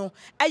ye no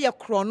eye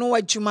krono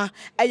adwuma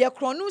eye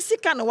krono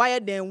sika no wa ye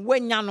den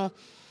wanya no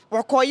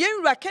wokoye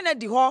nwura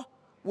Kennedy ho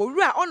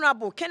wowura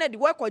honorable Kennedy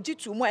wo kwaji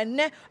tu mu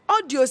enne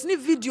audios ni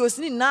videos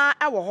ni na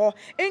ewo ho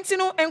enti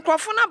no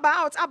enkrofo na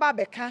ba out aba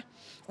be ka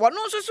wono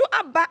nso so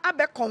aba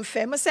abe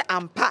confirm se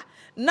ampa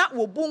na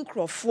wobu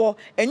nkrofo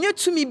enye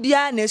tumi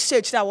bia na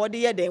ehye wode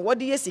ye den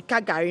wode ye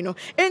sika gari no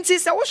enti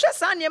se wo hwe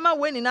sa niema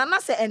we ni na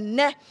se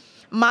enne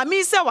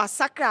mami se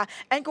wasakra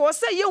enke wo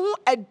se ye hu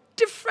a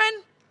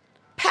different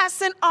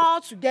person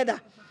altogether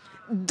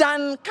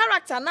than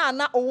character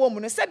na owo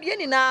mu no se bia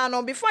ni na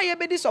no before ye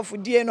bedi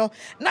sofodie no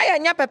na ya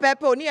nya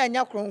pepepe oni ya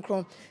nya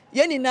kronkron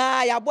ye ni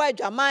na ya bo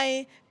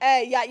adwaman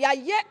ya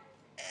ye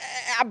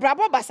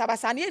abrabo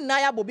basabasa ne na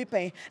ya bobi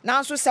pen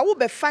nanso se wo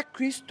be fa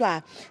Kristo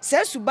a se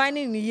suban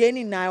ni ye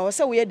ni na o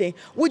se wo ye den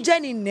wo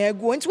jani na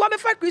egu nti wo be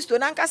fa Kristo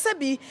na nka se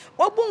bi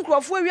obu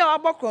nkrofo awi a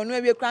wabokro no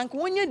awi krank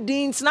wonye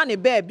din na ne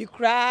ba bi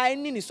kra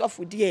ni ni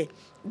sofodie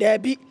da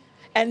bi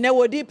enne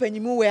wodi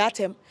panyimu we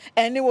atem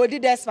enne wodi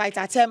despite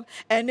atem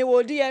enne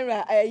wodi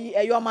yenra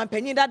yoman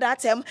panyin dada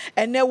atem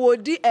enne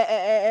wodi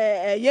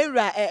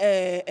yenra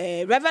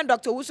Reverend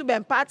Dr. Wusu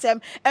Bempa atem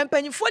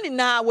empanyifo ni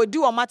na wodi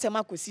wo matem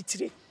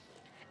akositire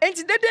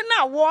enti dede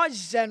na wo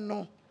je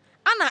no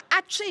ana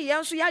atwe ye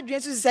nso ya dwen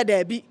so se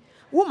da bi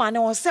woman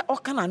won se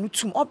okana no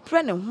tum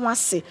opre ne ho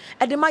ase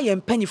ede ma ye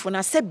mpanyifo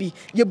na se bi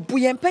ye bu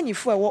ye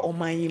mpanyifo e wo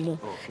oman yi mu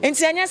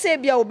enti anya se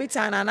bia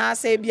obitan na na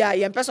se bia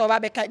ye mpese oba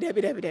beka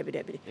debi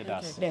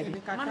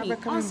mami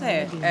on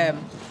se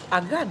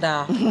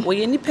Agradaa wo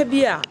ye nipa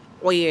bia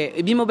wo ye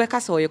ebi mo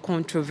beka se wo ye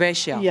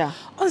controversial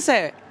on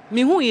se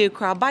me hu ye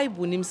kra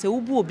Bible nim se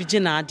ubu obi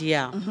gina ade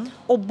a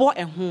obo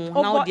eho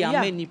na odi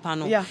amani pa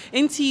no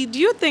enti do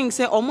you think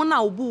say omo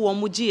na obu wo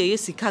mo gi ye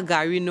sika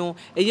gari no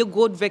ye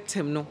gold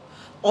victim no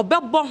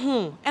obebo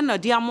ho e na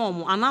dia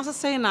mom anase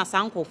say na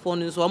sankofo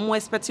no so omo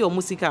expect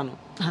omo sika no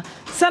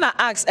sana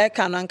ask e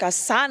kan anka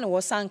san wo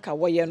sanka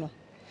wo ye no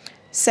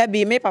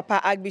Sebi me papa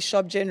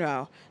Archbishop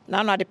General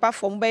na no ade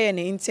perform be an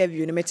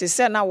interview no mete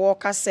say na wo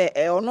ka say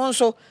ono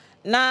so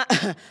na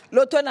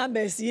loto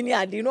numbers ni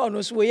ade no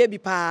ono so wo ye bi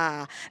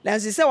pa na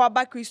say wa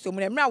ba Kristo mu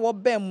na mra wo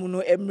ba mu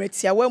no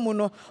emretia wa mu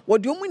no wo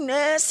de mu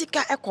na sika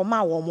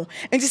ekoma wo mu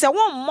enti say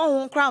wo mmọ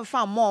ho kra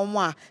mfa mmọ mu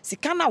a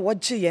sika na wo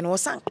gye ye no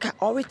sanka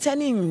o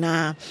returning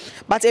na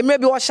but emre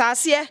bi wo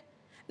hyase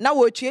na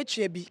wo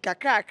tuetue bi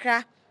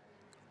kakra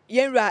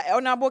yenra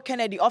honorable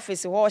Kennedy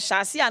office wo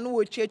hyase a no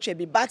wo tuetue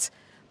bi but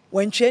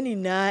when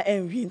training na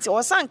enwi nti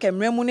wo sanka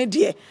emre mu ne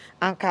de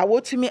anka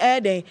wotumi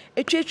eden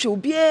etwetwe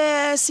obi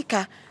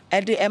sika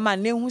ede ema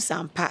ne hu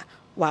sampa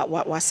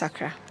wa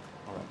sakra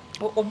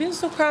obi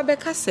nso kra be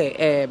ka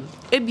se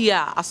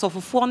ebia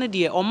asofofo no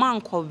de o man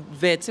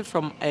convert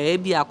from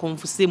ebia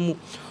konfusemu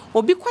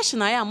obi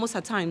question I am most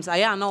at times I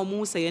am now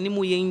mo say any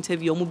mo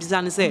interview mo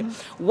bizane say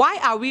why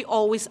are we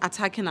always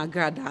attacking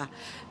Agradaa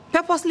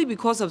purposely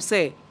because of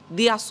say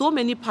there are so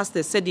many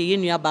pastors said the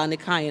yenu aba ne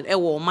kan e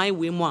wo my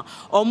we mu a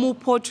omo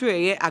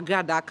portray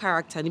Agradaa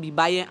character ni bi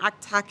by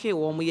attack e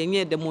wo mo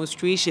yenye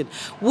demonstration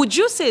would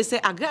you say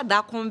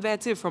Agradaa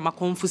converted from a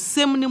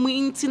confusem ni mu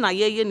inti na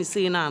ye ni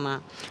say na na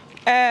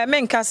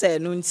menka say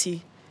no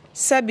nti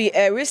sabi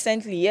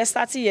recently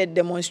yesterday a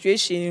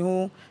demonstration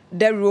who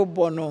the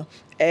robono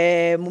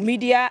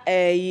media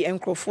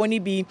microphone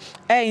bi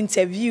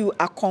interview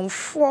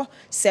akonfo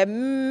se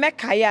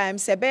mekaya am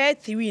se be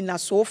 3 na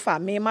so far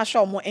me ma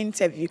show mo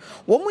interview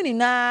wo mu ni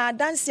na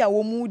dance a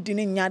wo mu di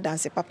ni nya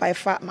dance papa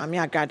efa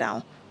mama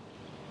Agradaa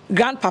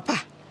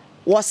grandpapa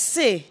was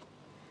say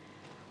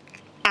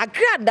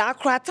Agradaa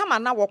kra tama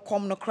na wo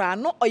kom no kra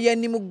no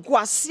oyanim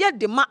guase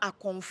de ma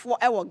akonfo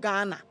e wo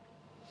Ghana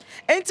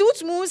enti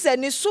utmu se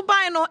ni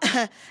suban no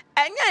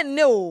enye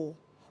ne o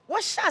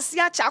what shas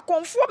ya cha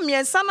conform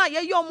miensa na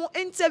ye yo mu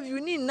interview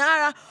ni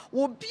nara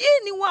wo bie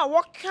ni wa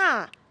wo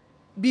ka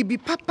bibi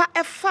papa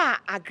efa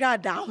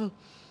Agradaa ho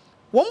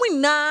wo mu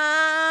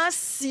na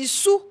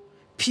sisu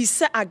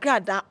pise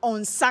Agradaa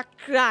on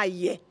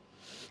sakraye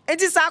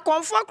enti sa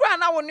conform kra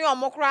na wo ni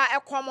omokra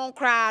ekomon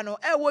kra no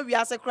e wo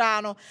wiase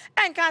kra no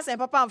enka sen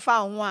papa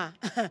mfa ho a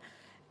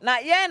na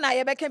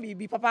ye beka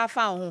bibi papa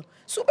fa ho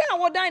suban a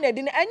wo dan na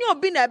di na enye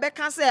obi na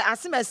beka se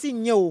asemasi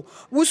nye o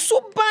wo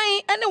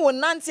suban ene wo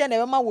nante na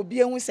be ma wo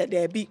bie hu se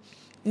da bi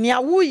nia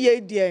wo ye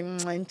die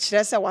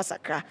nkyere se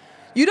wasakra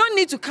you don't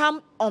need to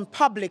come on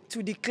public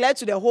to declare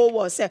to the whole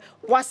world say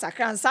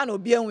wasakra ansa na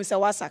obi hu se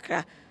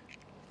wasakra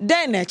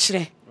den na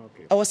kyere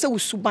e wo se wo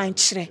suban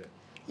kyere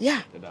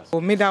yeah o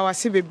me da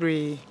wase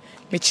bebre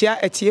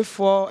mechia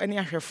etiefo ene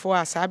ahwefo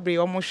a sabre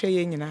omo hwe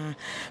ye nyina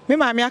me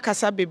ma me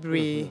akasa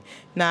bebre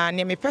na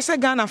ne me pese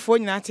Ghana fo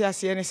nyina te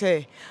ase ne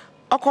se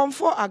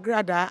okomfo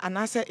Agradaa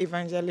anase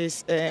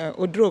evangelist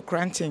Odro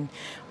Cranting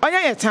onya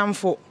ye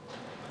tamfo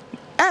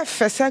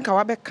efese ka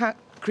wabeka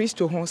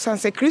Kristo ho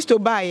sanse Kristo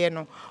ba ye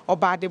no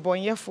oba de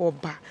bonyefo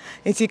ba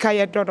enti ka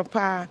ye dodo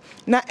pa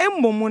na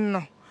emmomu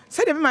no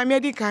se de me ma me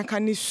adi kan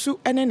ne su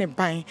ene ne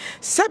ban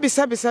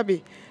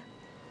sabi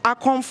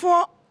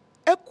akomfo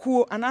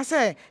ekuo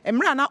anase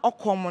emra na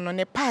okom no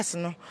ne pass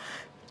no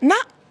na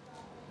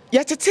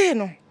yetete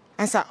no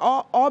ansa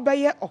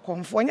obeye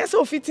okomfo nya se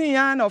ofitin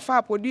ya na ofa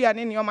apodua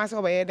ne nioma se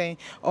obeye den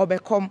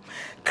obekom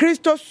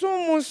Kristo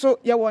sumu so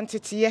ye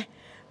wontete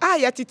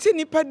yetete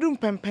ni padum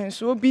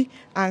pempenso obi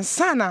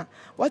ansa na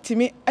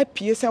watimi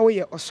apie se wo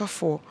ye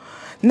osofo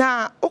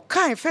na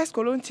okan 1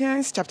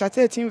 Corinthians chapter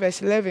 13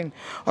 verse 11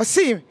 o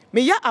see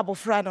me ya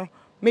abofra no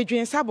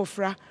medwen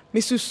sabofra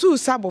mesusu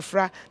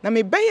sabofra na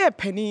mebeye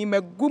pani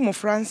magu mo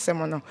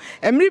fransem no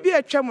emri bi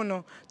atwam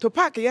no to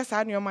park yes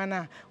anuoma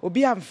na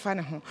obi amfa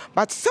ne ho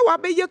but se wa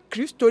beye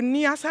Kristo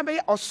ni asa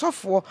beye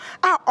osofo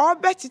a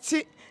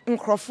obetiti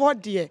nkrofo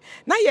de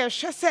na ye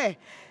hwe se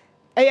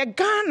eye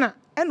Ghana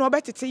ena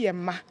obetiti ye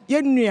ma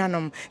ye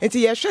nuanom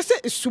enti ye hwe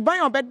se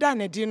suban obeda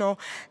na di no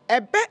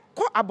ebe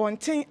ko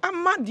abonten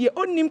ama de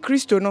onim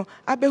Kristo no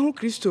abehu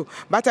Kristo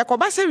but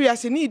akoba se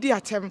wiase ni di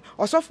atem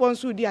osofo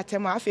nso di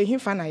atem afa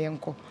himfa na ye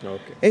nko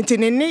enti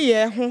ne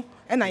ye ho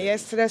ena ye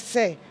sere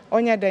se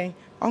onye den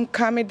on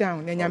calm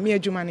down na nyame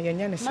adwuma na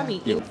yenye ne sa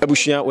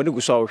abushia woni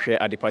guso ahwe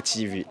Adepa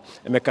TV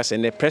emeka se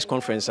ne press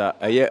conference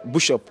ye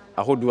bishop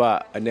ahodo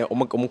a ne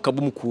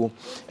omkabumkuo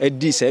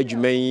edi sa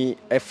adwuma yi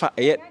efa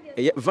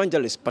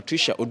evangelist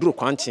Patricia Oduro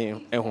Kwanten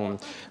ehom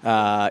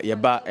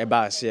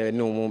eba se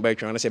no mo ba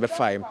twan na se be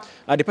 5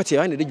 Adepa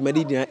TV na de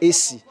dwumadi dia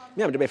esi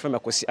me am de be fam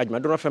akosi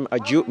adwumadoro fam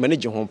agio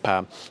manage ho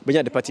pa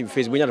benya Adepa TV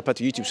Facebook benya Adepa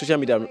YouTube social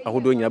media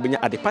ahodo nyina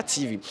benya Adepa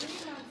TV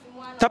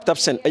tap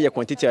send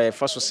quantity I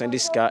first send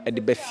this car at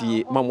the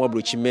Beffy, Mamma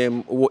Bruchi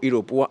Mem, or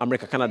Europe, or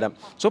America, Canada.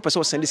 So,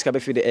 person send this car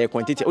Beffy the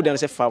quantity, or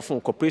say far from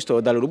corporate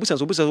or Dalubus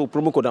and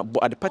promo code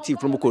at the party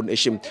promo code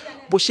nation.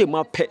 Boshe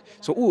my pet.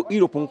 So,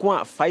 Europe,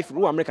 5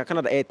 America,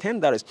 Canada,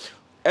 $10.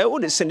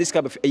 would send this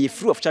cab a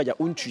free of charge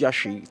unto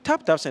Yashi,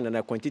 tap send and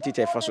a quantity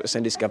for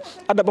send this cab.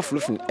 Adaba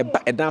fluffing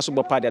a dance of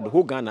party at the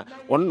whole Ghana,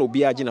 one no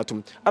be a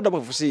genatum.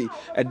 Adaba for say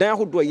a down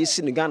who do a yes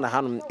in Ghana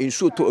Hanum in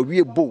so to a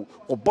real bow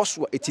or boss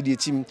what it did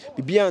team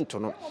be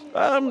Antono.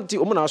 The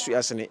Omana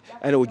Suasane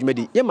and old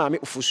Medi, Yamami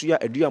Fusia,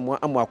 a Diamo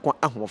Amwa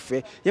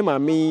Ahmofe,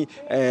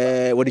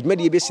 Yamami, what it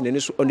made basin on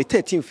the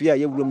 13th year,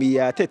 you will be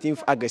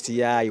 13th August,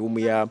 you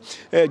may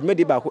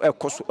Mediba who a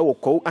cost or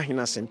call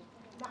Ahinasen.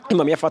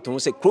 Mamma Faton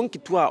say,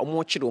 Cronkitua or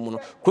more children,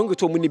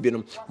 Cronkito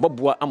Munibinum,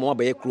 Bobua Amoa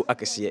by a crew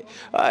Akasia.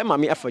 I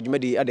mammy after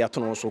Jumedi at the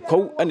Aton so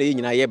cold and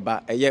in a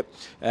yeba a yep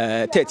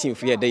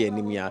 13th year day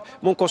anemia.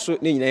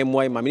 Moncoso name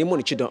why mammy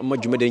monichid on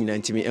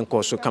Jumedi to me and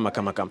Corso Kama.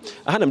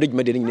 I had a big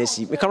medicine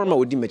Nessie, Macarama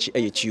would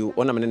dimach you,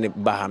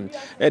 ornament Baham,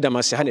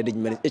 Edamas had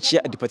a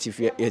chair at the party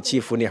a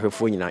chief for near her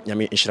phone,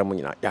 Yami in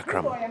Shramuna,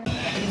 Yakram.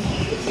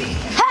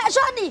 Hey,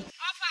 Johnny!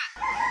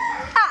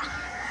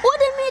 What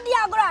the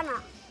media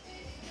grana?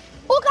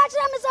 Who catch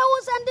them is who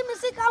send me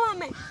sick on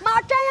me?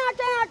 My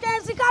train,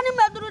 Sikani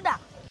Madruda.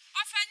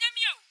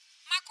 Ofanyamio,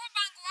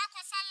 Macobango,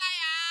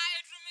 Salaya,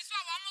 Drumiso,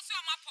 almost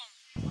your mapon.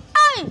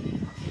 Ay,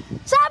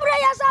 Sabra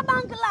Yasa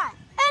Bankla,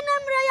 and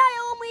Emrea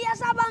Omi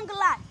Yasa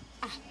Bankla.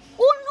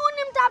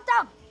 Unim tap.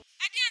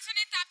 I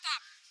didn't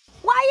tap.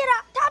 Why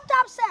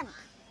tap send?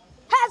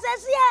 Has a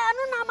sea and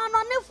Naman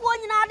on the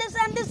phone in Addis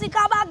and the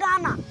Sikaba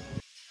Ghana.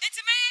 It's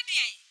my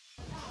idea.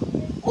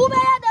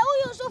 Ubea the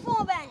Uyu Sufo.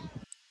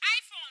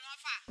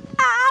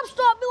 App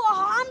Store be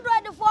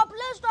 100 for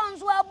Play Stones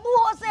where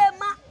Boo say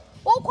ma.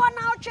 Oko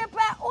now cheaper.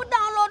 O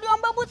download your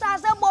babu's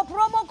as a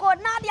promo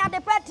code. Nadia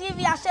the pet TV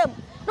asem.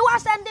 No I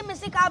send the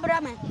music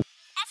abrame.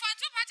 Often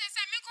two patches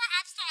a Miko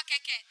App Store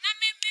keke. Na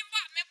me o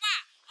me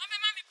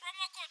mami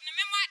promo code ne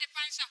me de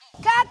pansha ho.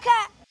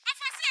 Keke.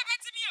 Afa see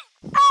abetimi o.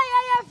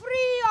 Ay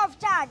free of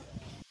charge.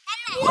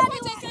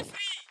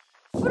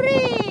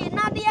 Free.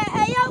 Nadia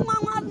aya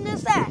nwa ne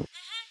say.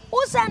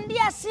 Usandi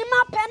a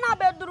sima pena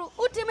bedru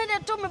utimi de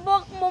to me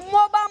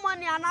mobile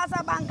money and as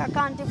a bank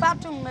account if I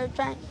to me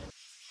train.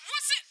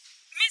 What's it?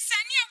 Miss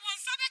Sania won't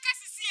sabeka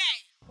CCA.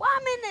 1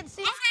 minute,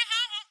 see. Me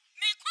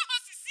ko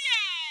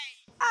CCA.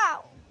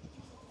 Ah.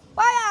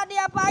 Why are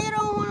they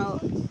payro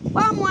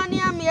one money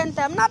am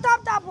yentem not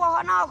tap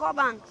for na ko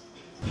bank.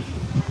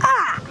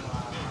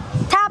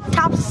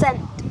 Tap send.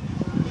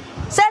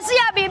 Says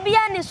ya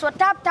bibia ni so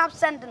tap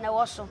send na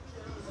wo so.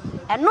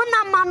 And no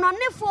man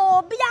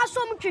for be a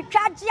some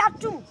twitwagia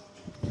tum.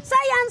 Say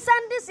and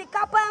send this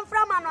capa and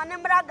from an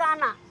onembra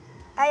Ghana.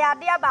 I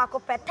dear back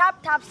up a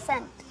tap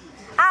send.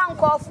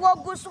 Uncle for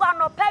goose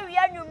one or perry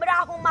and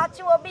numera who match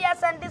will be a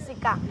send this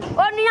car.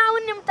 Only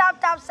I him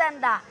tap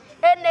sender.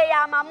 And they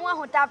are mamma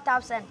who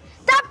tap send.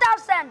 Tap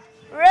send.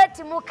 Red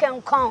mook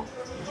and come.